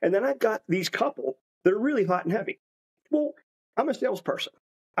shot. And then I've got these couple that are really hot and heavy. Well, I'm a salesperson.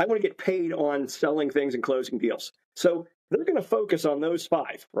 I want to get paid on selling things and closing deals. So they're going to focus on those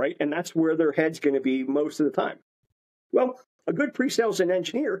 5, right? And that's where their head's going to be most of the time. Well, a good pre-sales and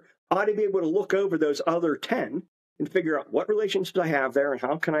engineer ought to be able to look over those other 10 and figure out what relationships I have there and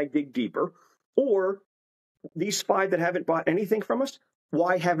how can I dig deeper. Or these 5 that haven't bought anything from us,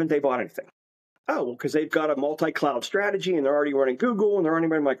 why haven't they bought anything? Oh, well, because they've got a multi-cloud strategy and they're already running Google and they're already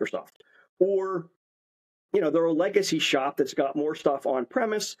running Microsoft. Or they're a legacy shop that's got more stuff on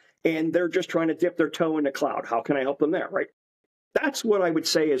premise and they're just trying to dip their toe in the cloud. How can I help them there, right? That's what I would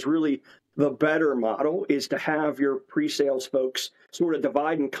say is really the better model, is to have your pre-sales folks sort of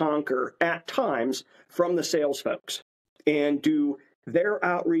divide and conquer at times from the sales folks and do their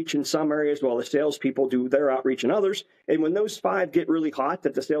outreach in some areas while the salespeople do their outreach in others. And when those 5 get really hot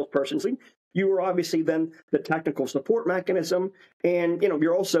that the salesperson's leading, you are obviously then the technical support mechanism. And,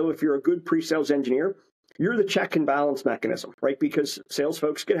 you're also, if you're a good pre-sales engineer, you're the check and balance mechanism, right? Because sales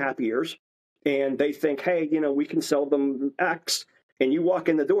folks get happy ears and they think, hey, we can sell them X. And you walk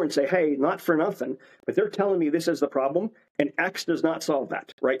in the door and say, hey, not for nothing, but they're telling me this is the problem and X does not solve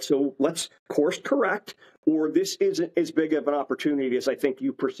that, right? So let's course correct, or this isn't as big of an opportunity as I think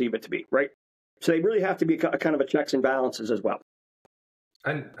you perceive it to be, right? So they really have to be a kind of a checks and balances as well.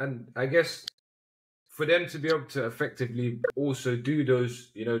 And I guess for them to be able to effectively also do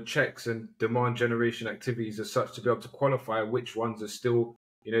those, checks and demand generation activities as such, to be able to qualify which ones are still,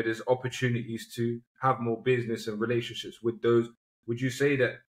 there's opportunities to have more business and relationships with those. Would you say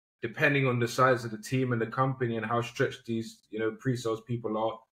that depending on the size of the team and the company and how stretched these, pre-sales people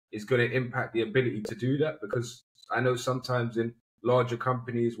are, is going to impact the ability to do that? Because I know sometimes in larger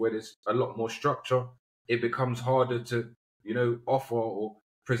companies where there's a lot more structure, it becomes harder to, offer or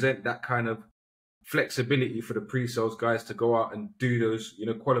present that kind of flexibility for the pre-sales guys to go out and do those,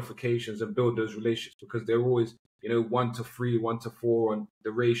 qualifications and build those relationships, because they're always, 1 to 3, 1 to 4 on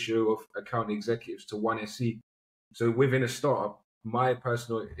the ratio of account executives to 1 SE. So within a startup, my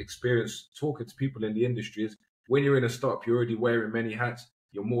personal experience talking to people in the industry is when you're in a startup, you're already wearing many hats.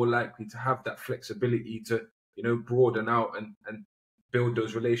 You're more likely to have that flexibility to, broaden out and build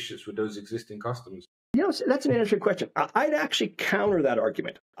those relationships with those existing customers. That's an interesting question. I'd actually counter that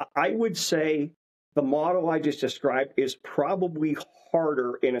argument. I would say the model I just described is probably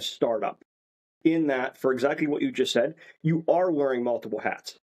harder in a startup, in that, for exactly what you just said, you are wearing multiple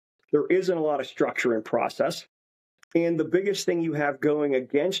hats. There isn't a lot of structure and process. And the biggest thing you have going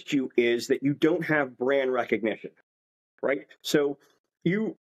against you is that you don't have brand recognition, right? So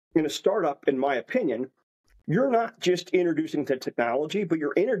you, in a startup, in my opinion, you're not just introducing the technology, but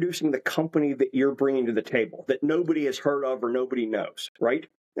you're introducing the company that you're bringing to the table that nobody has heard of or nobody knows, right?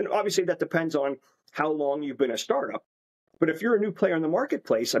 And obviously that depends on how long you've been a startup. But if you're a new player in the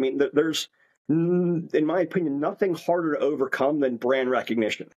marketplace, I mean, there's in my opinion, nothing harder to overcome than brand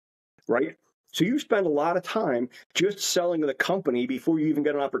recognition, right? So you spend a lot of time just selling the company before you even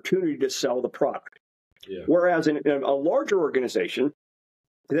get an opportunity to sell the product. Yeah. Whereas in a larger organization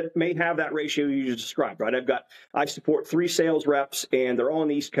that may have that ratio you just described, right? I support 3 sales reps and they're all on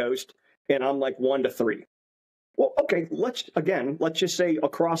the East Coast and I'm like 1 to 3. Well, okay, let's just say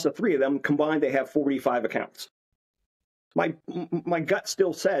across the 3 of them combined, they have 45 accounts. My gut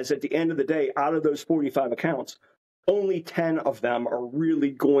still says at the end of the day, out of those 45 accounts, only 10 of them are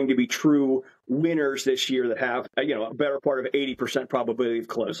really going to be true winners this year that have, a better part of 80% probability of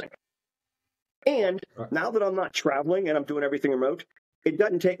closing. And now that I'm not traveling and I'm doing everything remote, it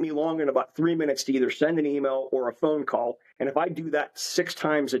doesn't take me longer than about 3 minutes to either send an email or a phone call. And if I do that 6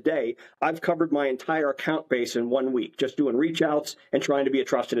 times a day, I've covered my entire account base in 1 week, just doing reach outs and trying to be a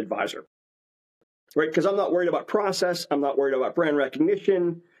trusted advisor. Right? Because I'm not worried about process. I'm not worried about brand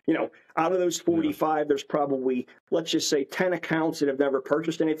recognition. Out of those 45, there's probably, let's just say 10 accounts that have never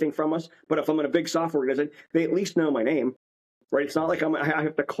purchased anything from us. But if I'm in a big software organization, they at least know my name, right? It's not like I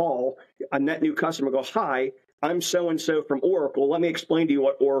have to call a net new customer and go, hi, I'm so-and-so from Oracle. Let me explain to you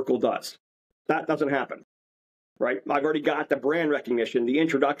what Oracle does. That doesn't happen, right? I've already got the brand recognition. The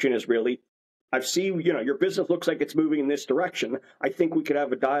introduction is really, I've seen, your business looks like it's moving in this direction. I think we could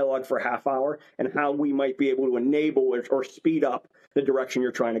have a dialogue for a half hour and how we might be able to enable or speed up the direction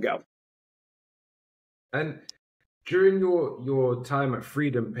you're trying to go. And during your time at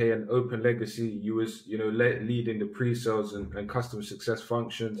Freedom Pay and Open Legacy, you was, leading the pre-sales and customer success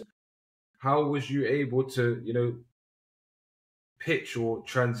functions. How was you able to, pitch or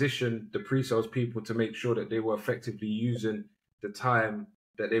transition the pre-sales people to make sure that they were effectively using the time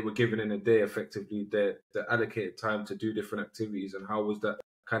that they were given in a day effectively, the allocated time to do different activities, and how was that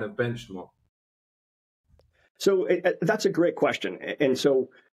kind of benchmark? So that's a great question. And so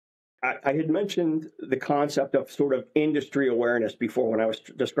I had mentioned the concept of sort of industry awareness before when I was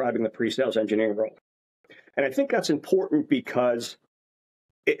describing the pre-sales engineering role. And I think that's important because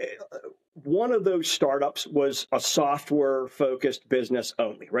one of those startups was a software-focused business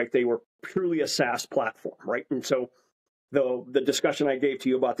only, right? They were purely a SaaS platform, right? And so the discussion I gave to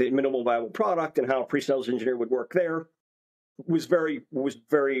you about the minimal viable product and how a pre-sales engineer would work there was very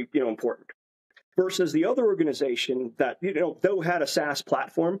important. Versus the other organization that, though had a SaaS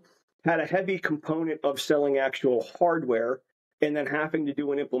platform, had a heavy component of selling actual hardware and then having to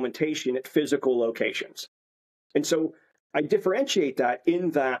do an implementation at physical locations. And so I differentiate that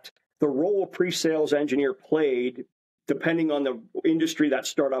in that the role a pre-sales engineer played, depending on the industry that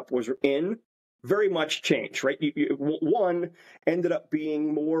startup was in, very much changed, right? One ended up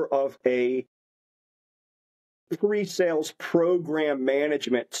being more of a pre-sales program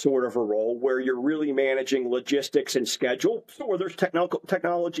management sort of a role where you're really managing logistics and schedule. So there's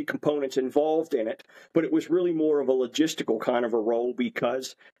technology components involved in it, but it was really more of a logistical kind of a role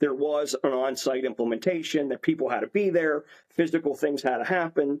because there was an on-site implementation that people had to be there, physical things had to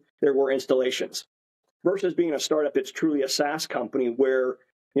happen, there were installations. Versus being a startup that's truly a SaaS company where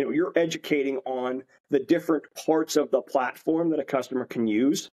you're educating on the different parts of the platform that a customer can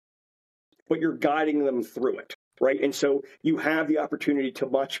use, but you're guiding them through it. Right. And so you have the opportunity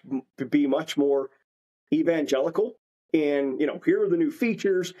to be much more evangelical and, here are the new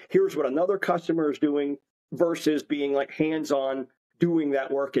features. Here's what another customer is doing versus being like hands-on doing that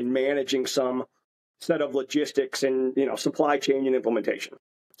work and managing some set of logistics and, supply chain and implementation.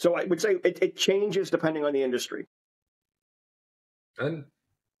 So I would say it changes depending on the industry. And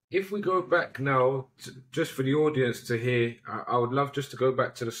if we go back now, just for the audience to hear, I would love just to go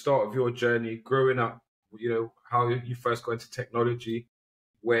back to the start of your journey growing up. How you first got into technology,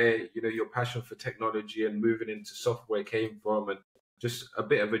 where, your passion for technology and moving into software came from, and just a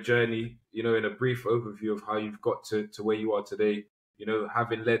bit of a journey, in a brief overview of how you've got to where you are today,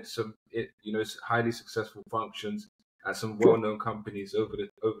 having led some, highly successful functions at some well-known companies over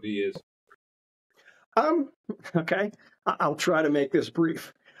the years. Okay. I'll try to make this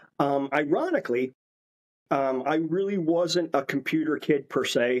brief. Ironically, I really wasn't a computer kid per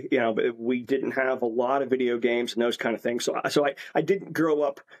se. We didn't have a lot of video games and those kind of things. So I didn't grow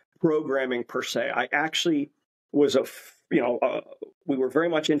up programming per se. I actually was we were very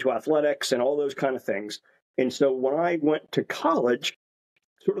much into athletics and all those kind of things. And so when I went to college,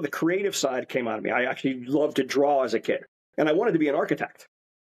 sort of the creative side came out of me. I actually loved to draw as a kid, and I wanted to be an architect,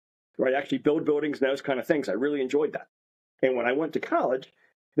 right? Actually build buildings and those kind of things. I really enjoyed that. And when I went to college,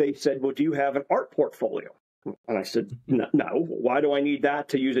 they said, well, do you have an art portfolio? And I said, no. Why do I need that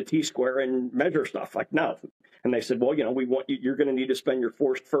to use a T-square and measure stuff? Like, no. And they said, well, we want you, you're going to need to spend your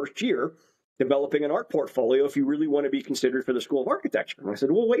first year developing an art portfolio if you really want to be considered for the School of Architecture. And I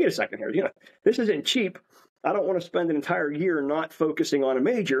said, well, wait a second here. This isn't cheap. I don't want to spend an entire year not focusing on a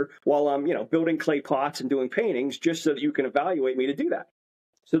major while I'm, building clay pots and doing paintings just so that you can evaluate me to do that.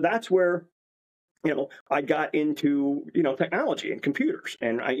 So that's where, I got into, technology and computers.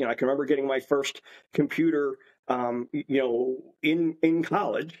 And I can remember getting my first computer, in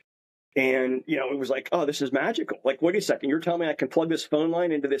college. And, it was like, oh, this is magical. Like, wait a second, you're telling me I can plug this phone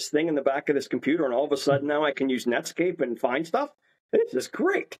line into this thing in the back of this computer, and all of a sudden now I can use Netscape and find stuff? This is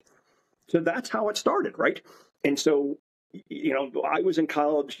great. So that's how it started, right? And so, I was in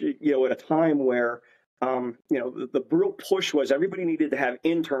college, at a time where, the real push was everybody needed to have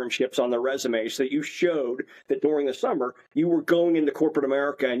internships on their resume so that you showed that during the summer you were going into corporate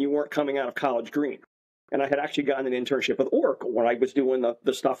America and you weren't coming out of college green. And I had actually gotten an internship with Oracle when I was doing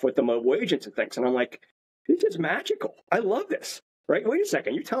the stuff with the mobile agents and things. And I'm like, this is magical. I love this, right? Wait a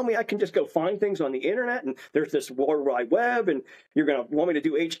second. You tell me I can just go find things on the internet and there's this World Wide Web and you're going to want me to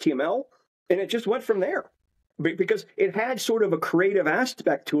do HTML? And it just went from there because it had sort of a creative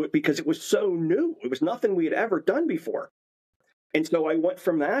aspect to it because it was so new. It was nothing we had ever done before. And so I went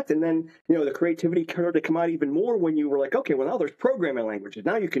from that. And then, the creativity started to come out even more when you were like, okay, well, now there's programming languages.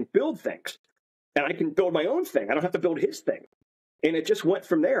 Now you can build things. And I can build my own thing. I don't have to build his thing. And it just went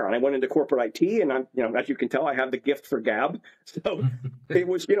from there. And I went into corporate IT, and I'm, as you can tell, I have the gift for gab. So it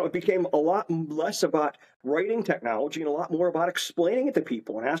was, it became a lot less about writing technology and a lot more about explaining it to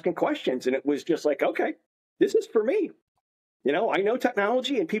people and asking questions. And it was just like, okay, this is for me. I know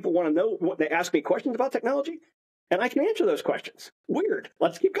technology, and people want to know what they ask me questions about technology, and I can answer those questions. Weird.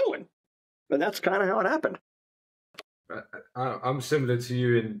 Let's keep going. And that's kind of how it happened. I'm similar to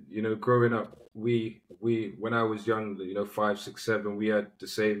you in, growing up, we when I was young, 5, 6, 7, we had the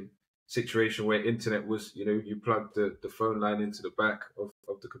same situation where internet was, you plugged the phone line into the back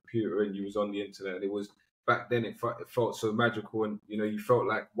of the computer and you was on the internet. And it was back then, it felt so magical. And, you felt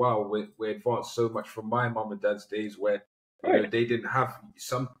like, wow, we're advanced so much from my mom and dad's days where, they didn't have,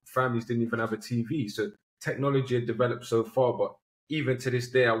 some families didn't even have a TV. So technology had developed so far. But even to this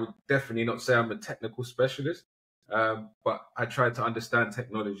day, I would definitely not say I'm a technical specialist. But I tried to understand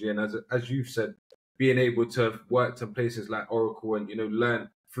technology, and as you've said, being able to have worked in places like Oracle and learn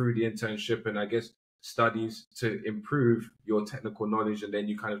through the internship and I guess studies to improve your technical knowledge, and then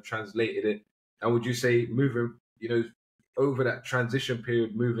you kind of translated it. And would you say moving, over that transition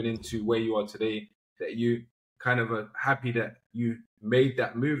period, moving into where you are today, that you kind of are happy that you made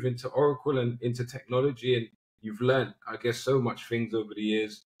that move into Oracle and into technology, and you've learned, I guess, so much things over the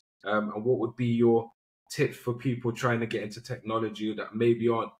years. And what would be your tips for people trying to get into technology that maybe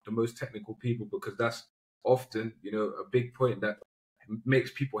aren't the most technical people, because that's often, a big point that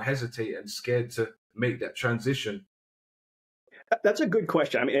makes people hesitate and scared to make that transition? That's a good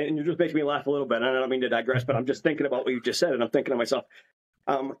question. I mean, and you're just making me laugh a little bit. I don't mean to digress, but I'm just thinking about what you just said, and I'm thinking to myself,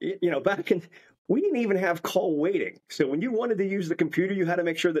 we didn't even have call waiting. So when you wanted to use the computer, you had to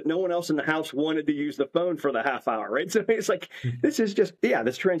make sure that no one else in the house wanted to use the phone for the half hour, right? So it's like, this is just,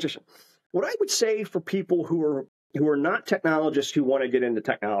 this transition. What I would say for people who are not technologists who want to get into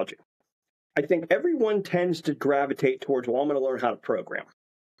technology, I think everyone tends to gravitate towards, well, I'm going to learn how to program.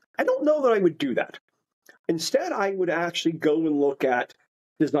 I don't know that I would do that. Instead, I would actually go and look at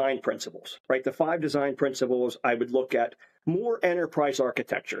design principles, right? The 5 design principles. I would look at more enterprise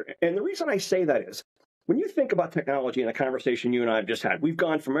architecture. And the reason I say that is, when you think about technology in the conversation you and I have just had, we've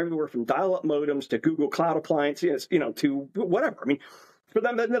gone from everywhere from dial-up modems to Google Cloud appliances, to whatever. I mean, for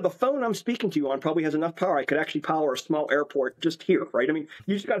them, the phone I'm speaking to you on probably has enough power. I could actually power a small airport just here, right? I mean,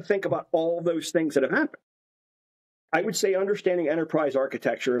 you just got to think about all those things that have happened. I would say understanding enterprise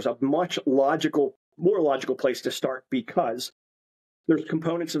architecture is a more logical place to start, because there's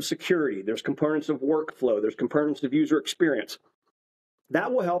components of security, there's components of workflow, there's components of user experience.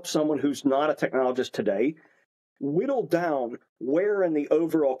 That will help someone who's not a technologist today whittle down where in the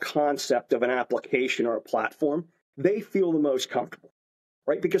overall concept of an application or a platform they feel the most comfortable.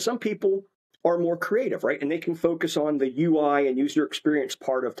 Right? Because some people are more creative, right? And they can focus on the UI and user experience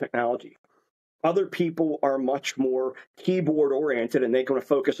part of technology. Other people are much more keyboard oriented, and they're going to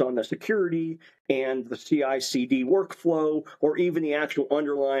focus on the security and the CI/CD workflow, or even the actual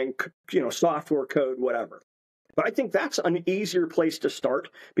underlying, software code, whatever. But I think that's an easier place to start,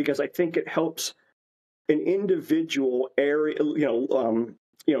 because I think it helps an individual area,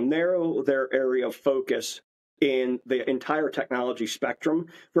 narrow their area of focus in the entire technology spectrum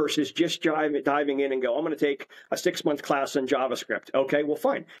versus just diving in and go, I'm going to take a 6-month class in JavaScript. Okay, well,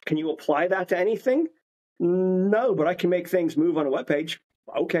 fine. Can you apply that to anything? No, but I can make things move on a web page.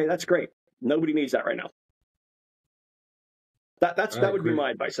 Okay, that's great. Nobody needs that right now. That would be agree.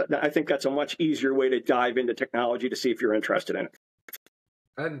 my advice. I think that's a much easier way to dive into technology to see if you're interested in it.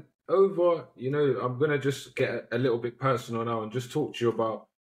 And over, I'm going to just get a little bit personal now and just talk to you about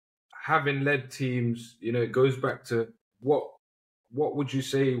having led teams. It goes back to what would you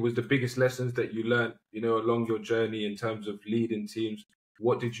say was the biggest lessons that you learned, along your journey in terms of leading teams?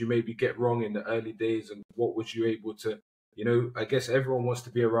 What did you maybe get wrong in the early days, and what was you able to, I guess everyone wants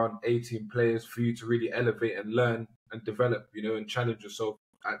to be around 18 players for you to really elevate and learn and develop, and challenge yourself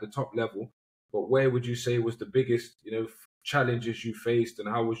at the top level. But where would you say was the biggest, challenges you faced, and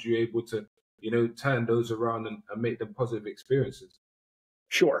how was you able to, turn those around and make them positive experiences?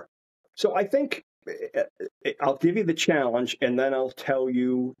 Sure. So I think I'll give you the challenge, and then I'll tell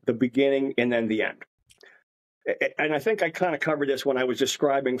you the beginning and then the end. And I think I kind of covered this when I was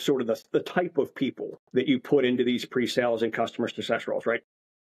describing sort of the type of people that you put into these pre-sales and customer success roles, right?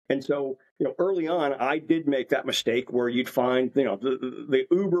 And so, early on, I did make that mistake where you'd find, the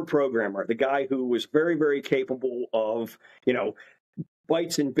Uber programmer, the guy who was very, very capable of,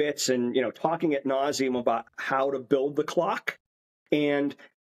 bytes and bits and, talking ad nauseum about how to build the clock, and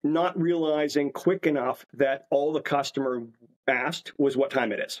not realizing quick enough that all the customer asked was what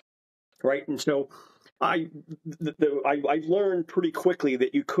time it is, right? And so I learned pretty quickly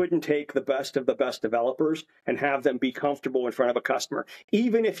that you couldn't take the best of the best developers and have them be comfortable in front of a customer,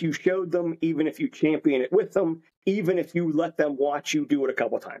 even if you showed them, even if you champion it with them, even if you let them watch you do it a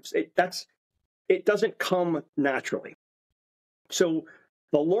couple of times. It doesn't come naturally. So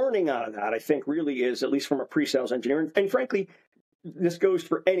the learning out of that, I think, really is, at least from a pre-sales engineer, and frankly, this goes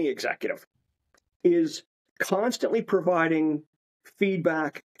for any executive, is constantly providing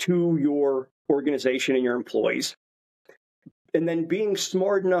feedback to your organization and your employees, and then being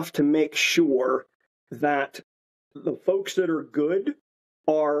smart enough to make sure that the folks that are good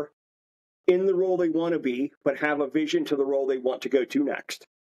are in the role they want to be, but have a vision to the role they want to go to next.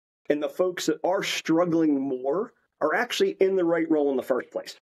 And the folks that are struggling more are actually in the right role in the first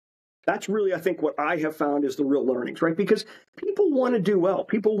place. That's really, I think, what I have found is the real learnings, right? Because people want to do well.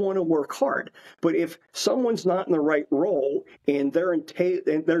 People want to work hard. But if someone's not in the right role and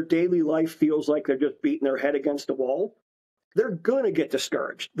their daily life feels like they're just beating their head against a wall, they're going to get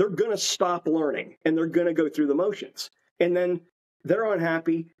discouraged. They're going to stop learning, and they're going to go through the motions. And then they're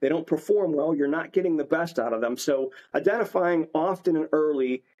unhappy. They don't perform well. You're not getting the best out of them. So identifying often and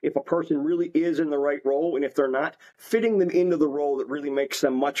early if a person really is in the right role, and if they're not, fitting them into the role that really makes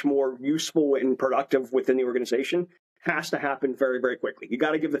them much more useful and productive within the organization has to happen very, very quickly. You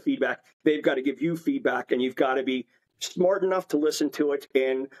got to give the feedback. They've got to give you feedback, and you've got to be smart enough to listen to it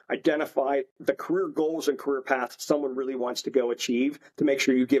and identify the career goals and career paths someone really wants to go achieve to make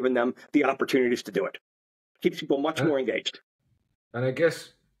sure you've given them the opportunities to do it. Keeps people much more engaged. And I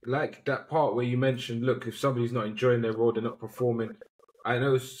guess, like that part where you mentioned, look, if somebody's not enjoying their role, they're not performing. I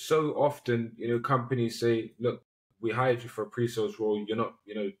know so often, companies say, look, we hired you for a pre-sales role. You're not,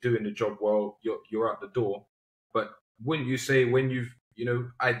 doing the job well. You're out the door. But wouldn't you say when you've,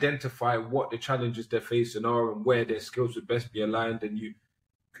 identify what the challenges they're facing are and where their skills would best be aligned, and you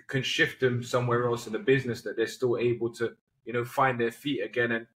can shift them somewhere else in the business, that they're still able to, find their feet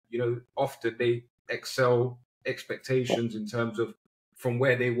again. And, often they excel expectations in terms of from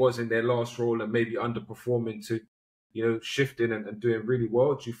where they was in their last role and maybe underperforming to, shifting and doing really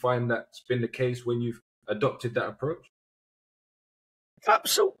well. Do you find that's been the case when you've adopted that approach?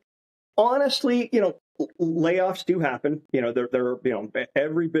 So honestly, layoffs do happen.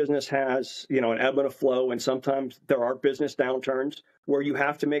 Every business has, an ebb and a flow, and sometimes there are business downturns where you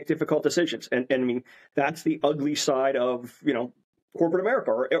have to make difficult decisions. And I mean, that's the ugly side of, corporate America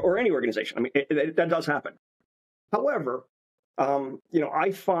or any organization. I mean, that does happen. However,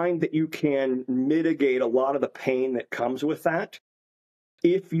 I find that you can mitigate a lot of the pain that comes with that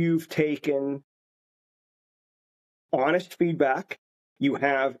if you've taken honest feedback, you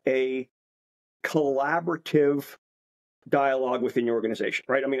have a collaborative dialogue within your organization,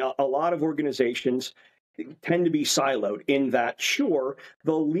 right? I mean, a lot of organizations tend to be siloed in that, sure,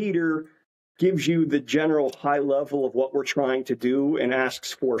 the leader gives you the general high level of what we're trying to do and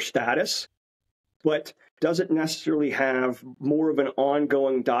asks for status, but doesn't necessarily have more of an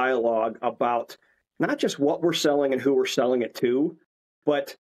ongoing dialogue about not just what we're selling and who we're selling it to,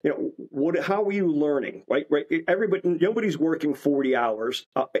 but how are you learning, right? Nobody's working 40 hours,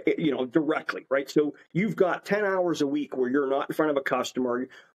 directly, right? So you've got 10 hours a week where you're not in front of a customer.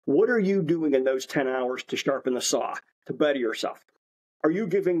 What are you doing in those 10 hours to sharpen the saw, to better yourself? Are you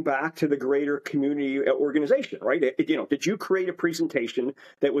giving back to the greater community organization, right? Did you create a presentation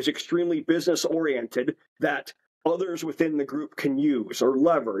that was extremely business oriented that others within the group can use or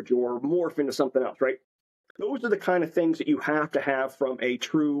leverage or morph into something else, right? Those are the kind of things that you have to have from a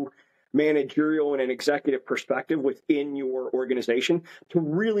true managerial and an executive perspective within your organization to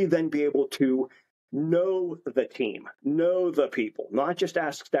really then be able to know the team, know the people, not just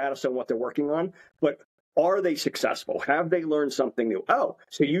ask status on what they're working on, but are they successful? Have they learned something new? Oh,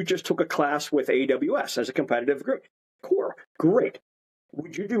 so you just took a class with AWS as a competitive group. Core, great.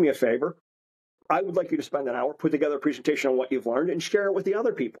 Would you do me a favor? I would like you to spend an hour, put together a presentation on what you've learned and share it with the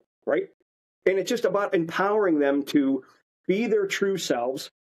other people, right? And it's just about empowering them to be their true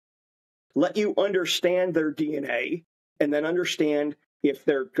selves, let you understand their DNA, and then understand if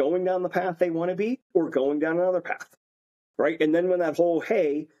they're going down the path they want to be or going down another path, right? And then when that whole,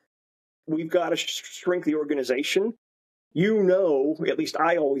 hey, we've got to shrink the organization, you know, at least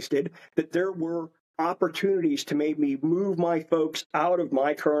I always did, that there were opportunities to maybe move my folks out of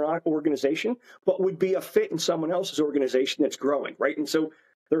my current organization, but would be a fit in someone else's organization that's growing, right? And so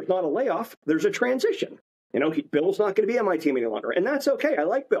there's not a layoff, there's a transition. You know, Bill's not going to be on my team any longer, and that's okay. I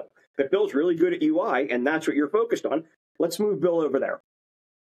like Bill, but Bill's really good at UI, and that's what you're focused on. Let's move Bill over there.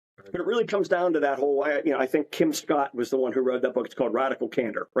 But it really comes down to that whole, I think Kim Scott was the one who wrote that book. It's called Radical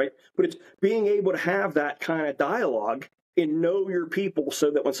Candor, right? But it's being able to have that kind of dialogue and know your people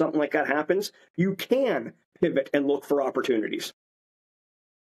so that when something like that happens, you can pivot and look for opportunities.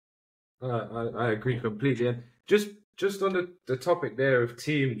 I agree completely. And just on the topic there of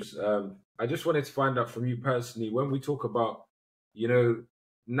teams, I just wanted to find out from you personally, when we talk about,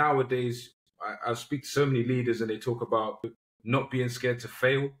 nowadays, I speak to so many leaders and they talk about not being scared to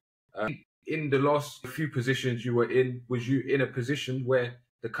fail. In the last few positions you were in, was you in a position where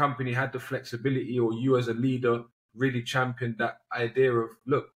the company had the flexibility, or you as a leader really championed that idea of,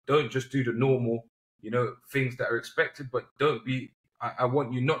 look, don't just do the normal, things that are expected, but I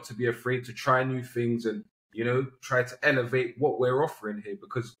want you not to be afraid to try new things and, try to elevate what we're offering here,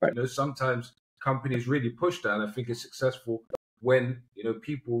 because, sometimes companies really push that. And I think it's successful when,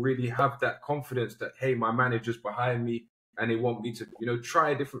 people really have that confidence that, hey, my manager's behind me, and they want me to,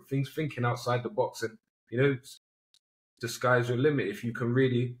 try different things, thinking outside the box. And, the sky's your limit if you can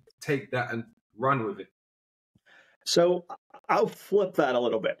really take that and run with it. So I'll flip that a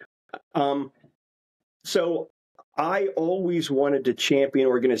little bit. So I always wanted to champion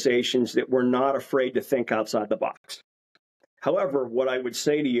organizations that were not afraid to think outside the box. However, what I would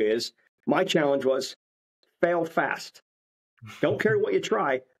say to you is my challenge was fail fast. Don't care what you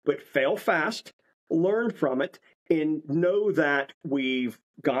try, but fail fast, learn from it, and know that we've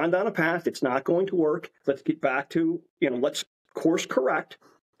gone down a path. It's not going to work. Let's get back to, let's course correct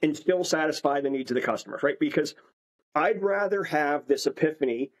and still satisfy the needs of the customers, right? Because I'd rather have this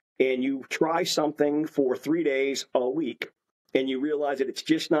epiphany and you try something for 3 days a week and you realize that it's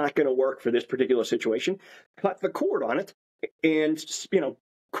just not going to work for this particular situation, cut the cord on it and,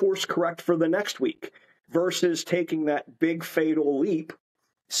 course correct for the next week, versus taking that big fatal leap.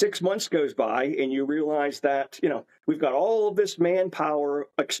 6 months goes by and you realize that, we've got all of this manpower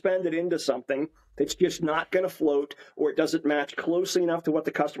expended into something that's just not going to float, or it doesn't match closely enough to what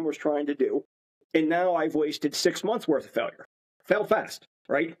the customer was trying to do. And now I've wasted 6 months worth of failure. Fail fast,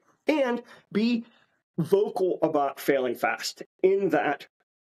 right? And be vocal about failing fast, in that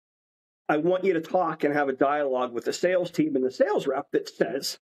I want you to talk and have a dialogue with the sales team and the sales rep that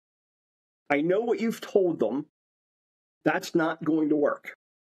says, I know what you've told them. That's not going to work.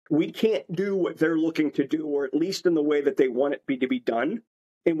 We can't do what they're looking to do, or at least in the way that they want it to be done.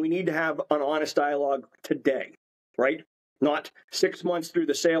 And we need to have an honest dialogue today, right? Not 6 months through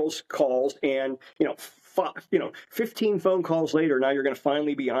the sales calls and, 15 phone calls later, now you're going to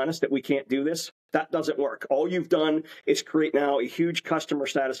finally be honest that we can't do this. That doesn't work. All you've done is create now a huge customer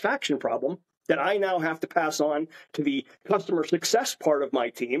satisfaction problem that I now have to pass on to the customer success part of my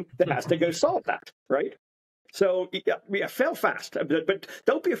team that has to go solve that, right? So, yeah, fail fast, but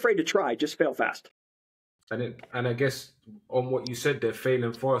don't be afraid to try. Just fail fast. And I guess on what you said there,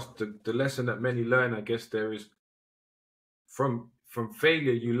 failing fast, the lesson that many learn, I guess, there is from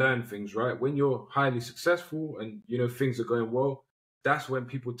failure, you learn things, right? When you're highly successful and, things are going well, that's when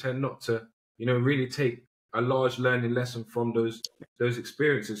people tend not to, really take a large learning lesson from those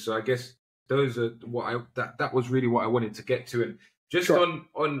experiences. So I guess those are that was really what I wanted to get to. And just sure.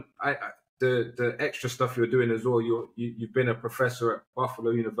 on the extra stuff you're doing as well, you've been a professor at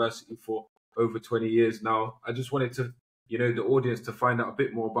Buffalo University for over 20 years now. I just wanted to, the audience to find out a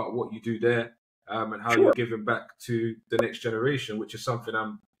bit more about what you do there, and how you're giving back to the next generation, which is something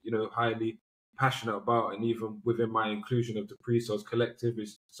I'm, highly passionate about. And even within my inclusion of the Presales Collective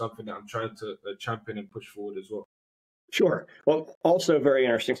is something that I'm trying to champion and push forward as well. Sure. Well, also a very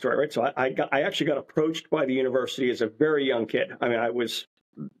interesting story, right? So I actually got approached by the university as a very young kid. I mean, I was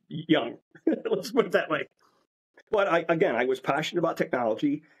young, let's put it that way. But I was passionate about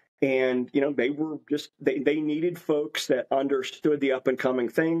technology, and they needed folks that understood the up and coming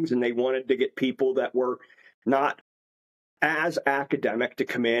things, and they wanted to get people that were not as academic to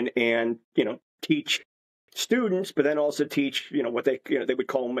come in and teach students, but then also teach what they would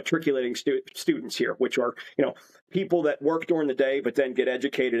call matriculating students here, which are people that work during the day but then get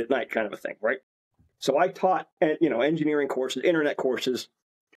educated at night, kind of a thing, right? So I taught engineering courses, internet courses,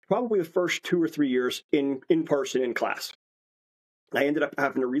 probably the first 2 or 3 years in person in class. I ended up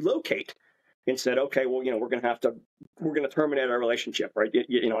having to relocate and said, okay, well, we're going to terminate our relationship, right?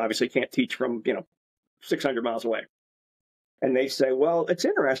 Obviously can't teach from 600 miles away. And they say, well, it's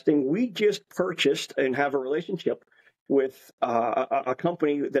interesting. We just purchased and have a relationship with a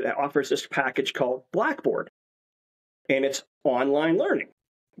company that offers this package called Blackboard, and it's online learning.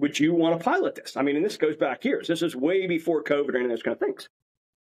 Would you want to pilot this? I mean, and this goes back years. This is way before COVID and any of those kind of things.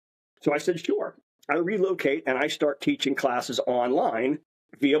 So I said, sure. I relocate and I start teaching classes online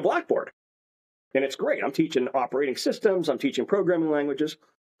via Blackboard. And it's great. I'm teaching operating systems. I'm teaching programming languages.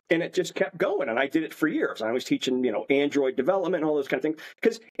 And it just kept going. And I did it for years. I was teaching, Android development and all those kind of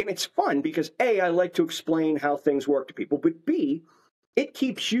things. And it's fun because A, I like to explain how things work to people. But B, it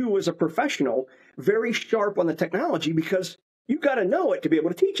keeps you as a professional very sharp on the technology because you got to know it to be able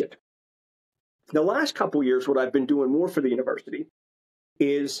to teach it. The last couple of years, what I've been doing more for the university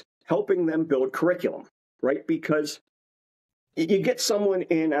is helping them build curriculum, right? Because you get someone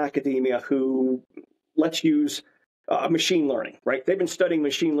in academia who, let's use machine learning, right? They've been studying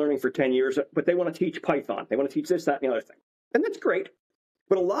machine learning for 10 years, but they want to teach Python. They want to teach this, that, and the other thing. And that's great.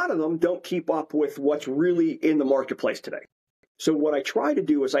 But a lot of them don't keep up with what's really in the marketplace today. So what I try to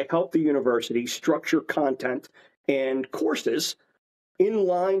do is I help the university structure content and courses in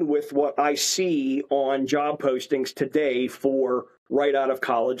line with what I see on job postings today for right out of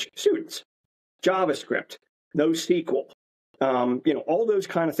college students. JavaScript, NoSQL, all those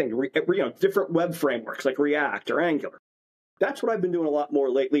kind of things, different web frameworks like React or Angular. That's what I've been doing a lot more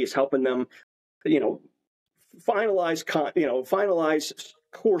lately is helping them, finalize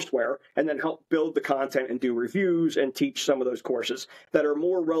courseware and then help build the content and do reviews and teach some of those courses that are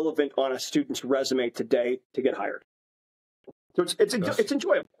more relevant on a student's resume today to get hired. So it's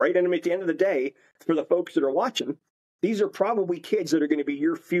enjoyable, right? And at the end of the day, for the folks that are watching, these are probably kids that are going to be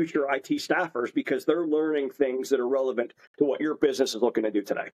your future IT staffers because they're learning things that are relevant to what your business is looking to do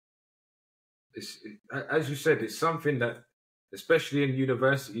today. As you said, it's something that, especially in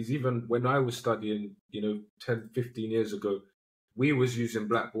universities, even when I was studying, 10, 15 years ago, we was using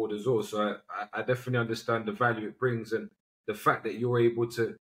Blackboard as well. So I definitely understand the value it brings and the fact that you're able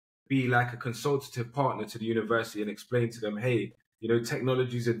to be like a consultative partner to the university and explain to them, hey,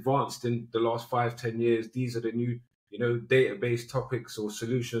 technology's advanced in the last 5-10 years. These are the new, database topics or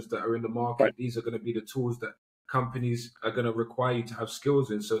solutions that are in the market. Right. These are going to be the tools that companies are going to require you to have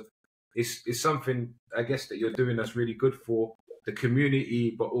skills in. So it's something, I guess, that you're doing that's really good for the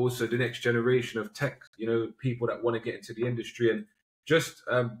community, but also the next generation of tech, people that want to get into the industry. And just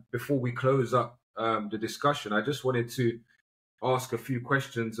before we close up the discussion, I just wanted to ask a few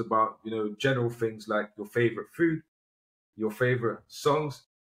questions about, general things like your favorite food, your favorite songs,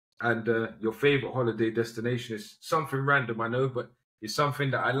 and your favorite holiday destination. Is something random, I know, but it's something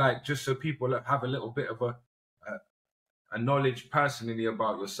that I like just so people have a little bit of a knowledge personally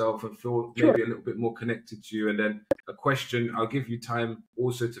about yourself and feel maybe a little bit more connected to you. And then a question, I'll give you time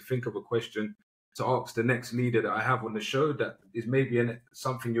also to think of a question to ask the next leader that I have on the show that is maybe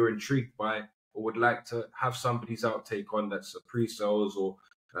something you're intrigued by or would like to have somebody's outtake on that's a pre-sales or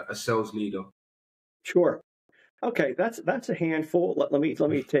a sales leader. Sure. Okay, that's a handful. Let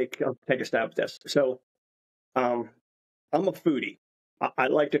me take a stab at this. So, I'm a foodie. I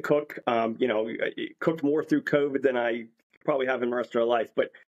like to cook. Cooked more through COVID than I probably have in the rest of my life. But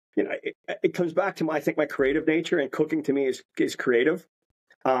it comes back to my creative nature, and cooking to me is creative.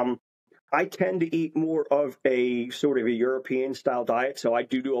 I tend to eat more of a sort of a European style diet, so I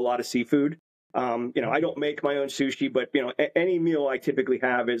do a lot of seafood. I don't make my own sushi, but any meal I typically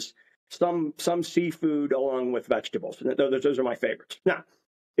have is some seafood along with vegetables. And those are my favorites. Now,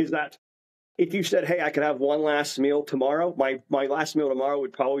 is that if you said, hey, I could have one last meal tomorrow, my last meal tomorrow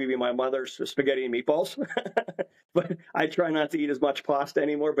would probably be my mother's spaghetti and meatballs. But I try not to eat as much pasta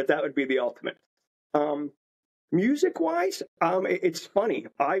anymore, but that would be the ultimate. Music-wise, it's funny.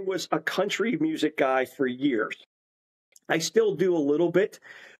 I was a country music guy for years. I still do a little bit.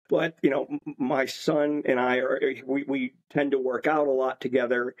 But, my son and I we tend to work out a lot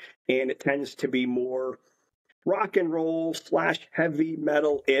together, and it tends to be more rock and roll / heavy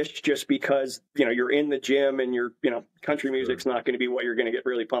metal-ish just because, you're in the gym and country music's not going to be what you're going to get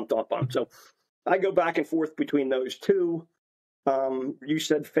really pumped up on. So I go back and forth between those two. You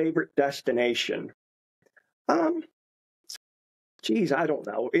said favorite destination. Um, Geez, I don't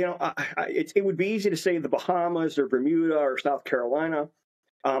know. It would be easy to say the Bahamas or Bermuda or South Carolina.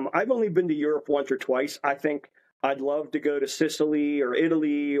 I've only been to Europe once or twice. I think I'd love to go to Sicily or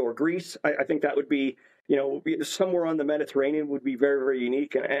Italy or Greece. I think that would be, somewhere on the Mediterranean would be very, very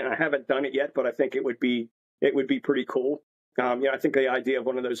unique. And I haven't done it yet, but I think it would be pretty cool. I think the idea of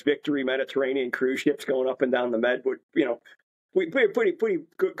one of those Victory Mediterranean cruise ships going up and down the Med would, be a pretty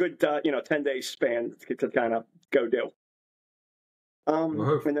good 10-day span to kind of go do.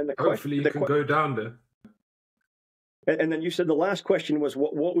 Well, and then hopefully you can go down there. And then you said the last question was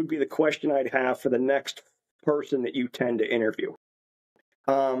what would be the question I'd have for the next person that you tend to interview?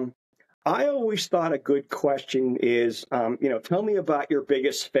 I always thought a good question is, tell me about your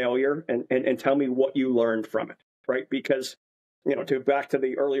biggest failure and tell me what you learned from it, right? Because, back to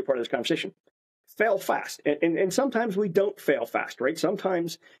the earlier part of this conversation, fail fast. And sometimes we don't fail fast, right?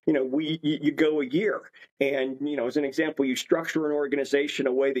 Sometimes, you go a year and, as an example, you structure an organization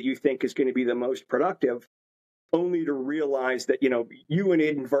a way that you think is going to be the most productive, only to realize that, you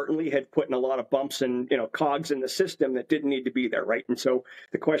inadvertently had put in a lot of bumps and, cogs in the system that didn't need to be there, right? And so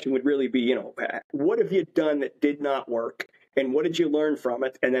the question would really be, what have you done that did not work? And what did you learn from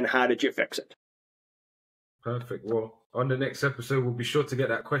it? And then how did you fix it? Perfect. Well, on the next episode, we'll be sure to get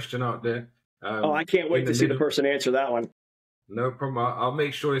that question out there. I can't wait to see the person answer that one. No problem. I'll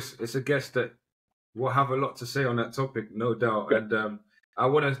make sure it's a guest that will have a lot to say on that topic, no doubt. Good. And I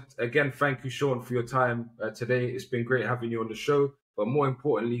want to, again, thank you, Shawn, for your time today. It's been great having you on the show, but more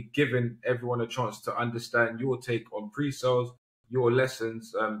importantly, giving everyone a chance to understand your take on pre-sales, your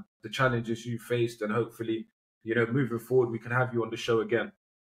lessons, the challenges you faced, and hopefully, moving forward, we can have you on the show again.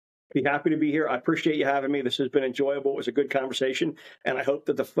 Be happy to be here. I appreciate you having me. This has been enjoyable. It was a good conversation. And I hope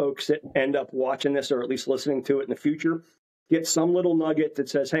that the folks that end up watching this or at least listening to it in the future get some little nugget that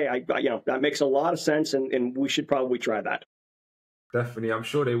says, hey, that makes a lot of sense and we should probably try that. Definitely. I'm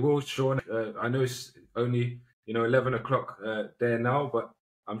sure they will, Shawn. I know it's only, 11 o'clock there now, but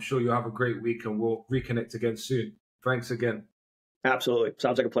I'm sure you'll have a great week and we'll reconnect again soon. Thanks again. Absolutely.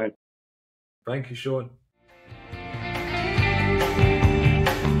 Sounds like a plan. Thank you, Shawn.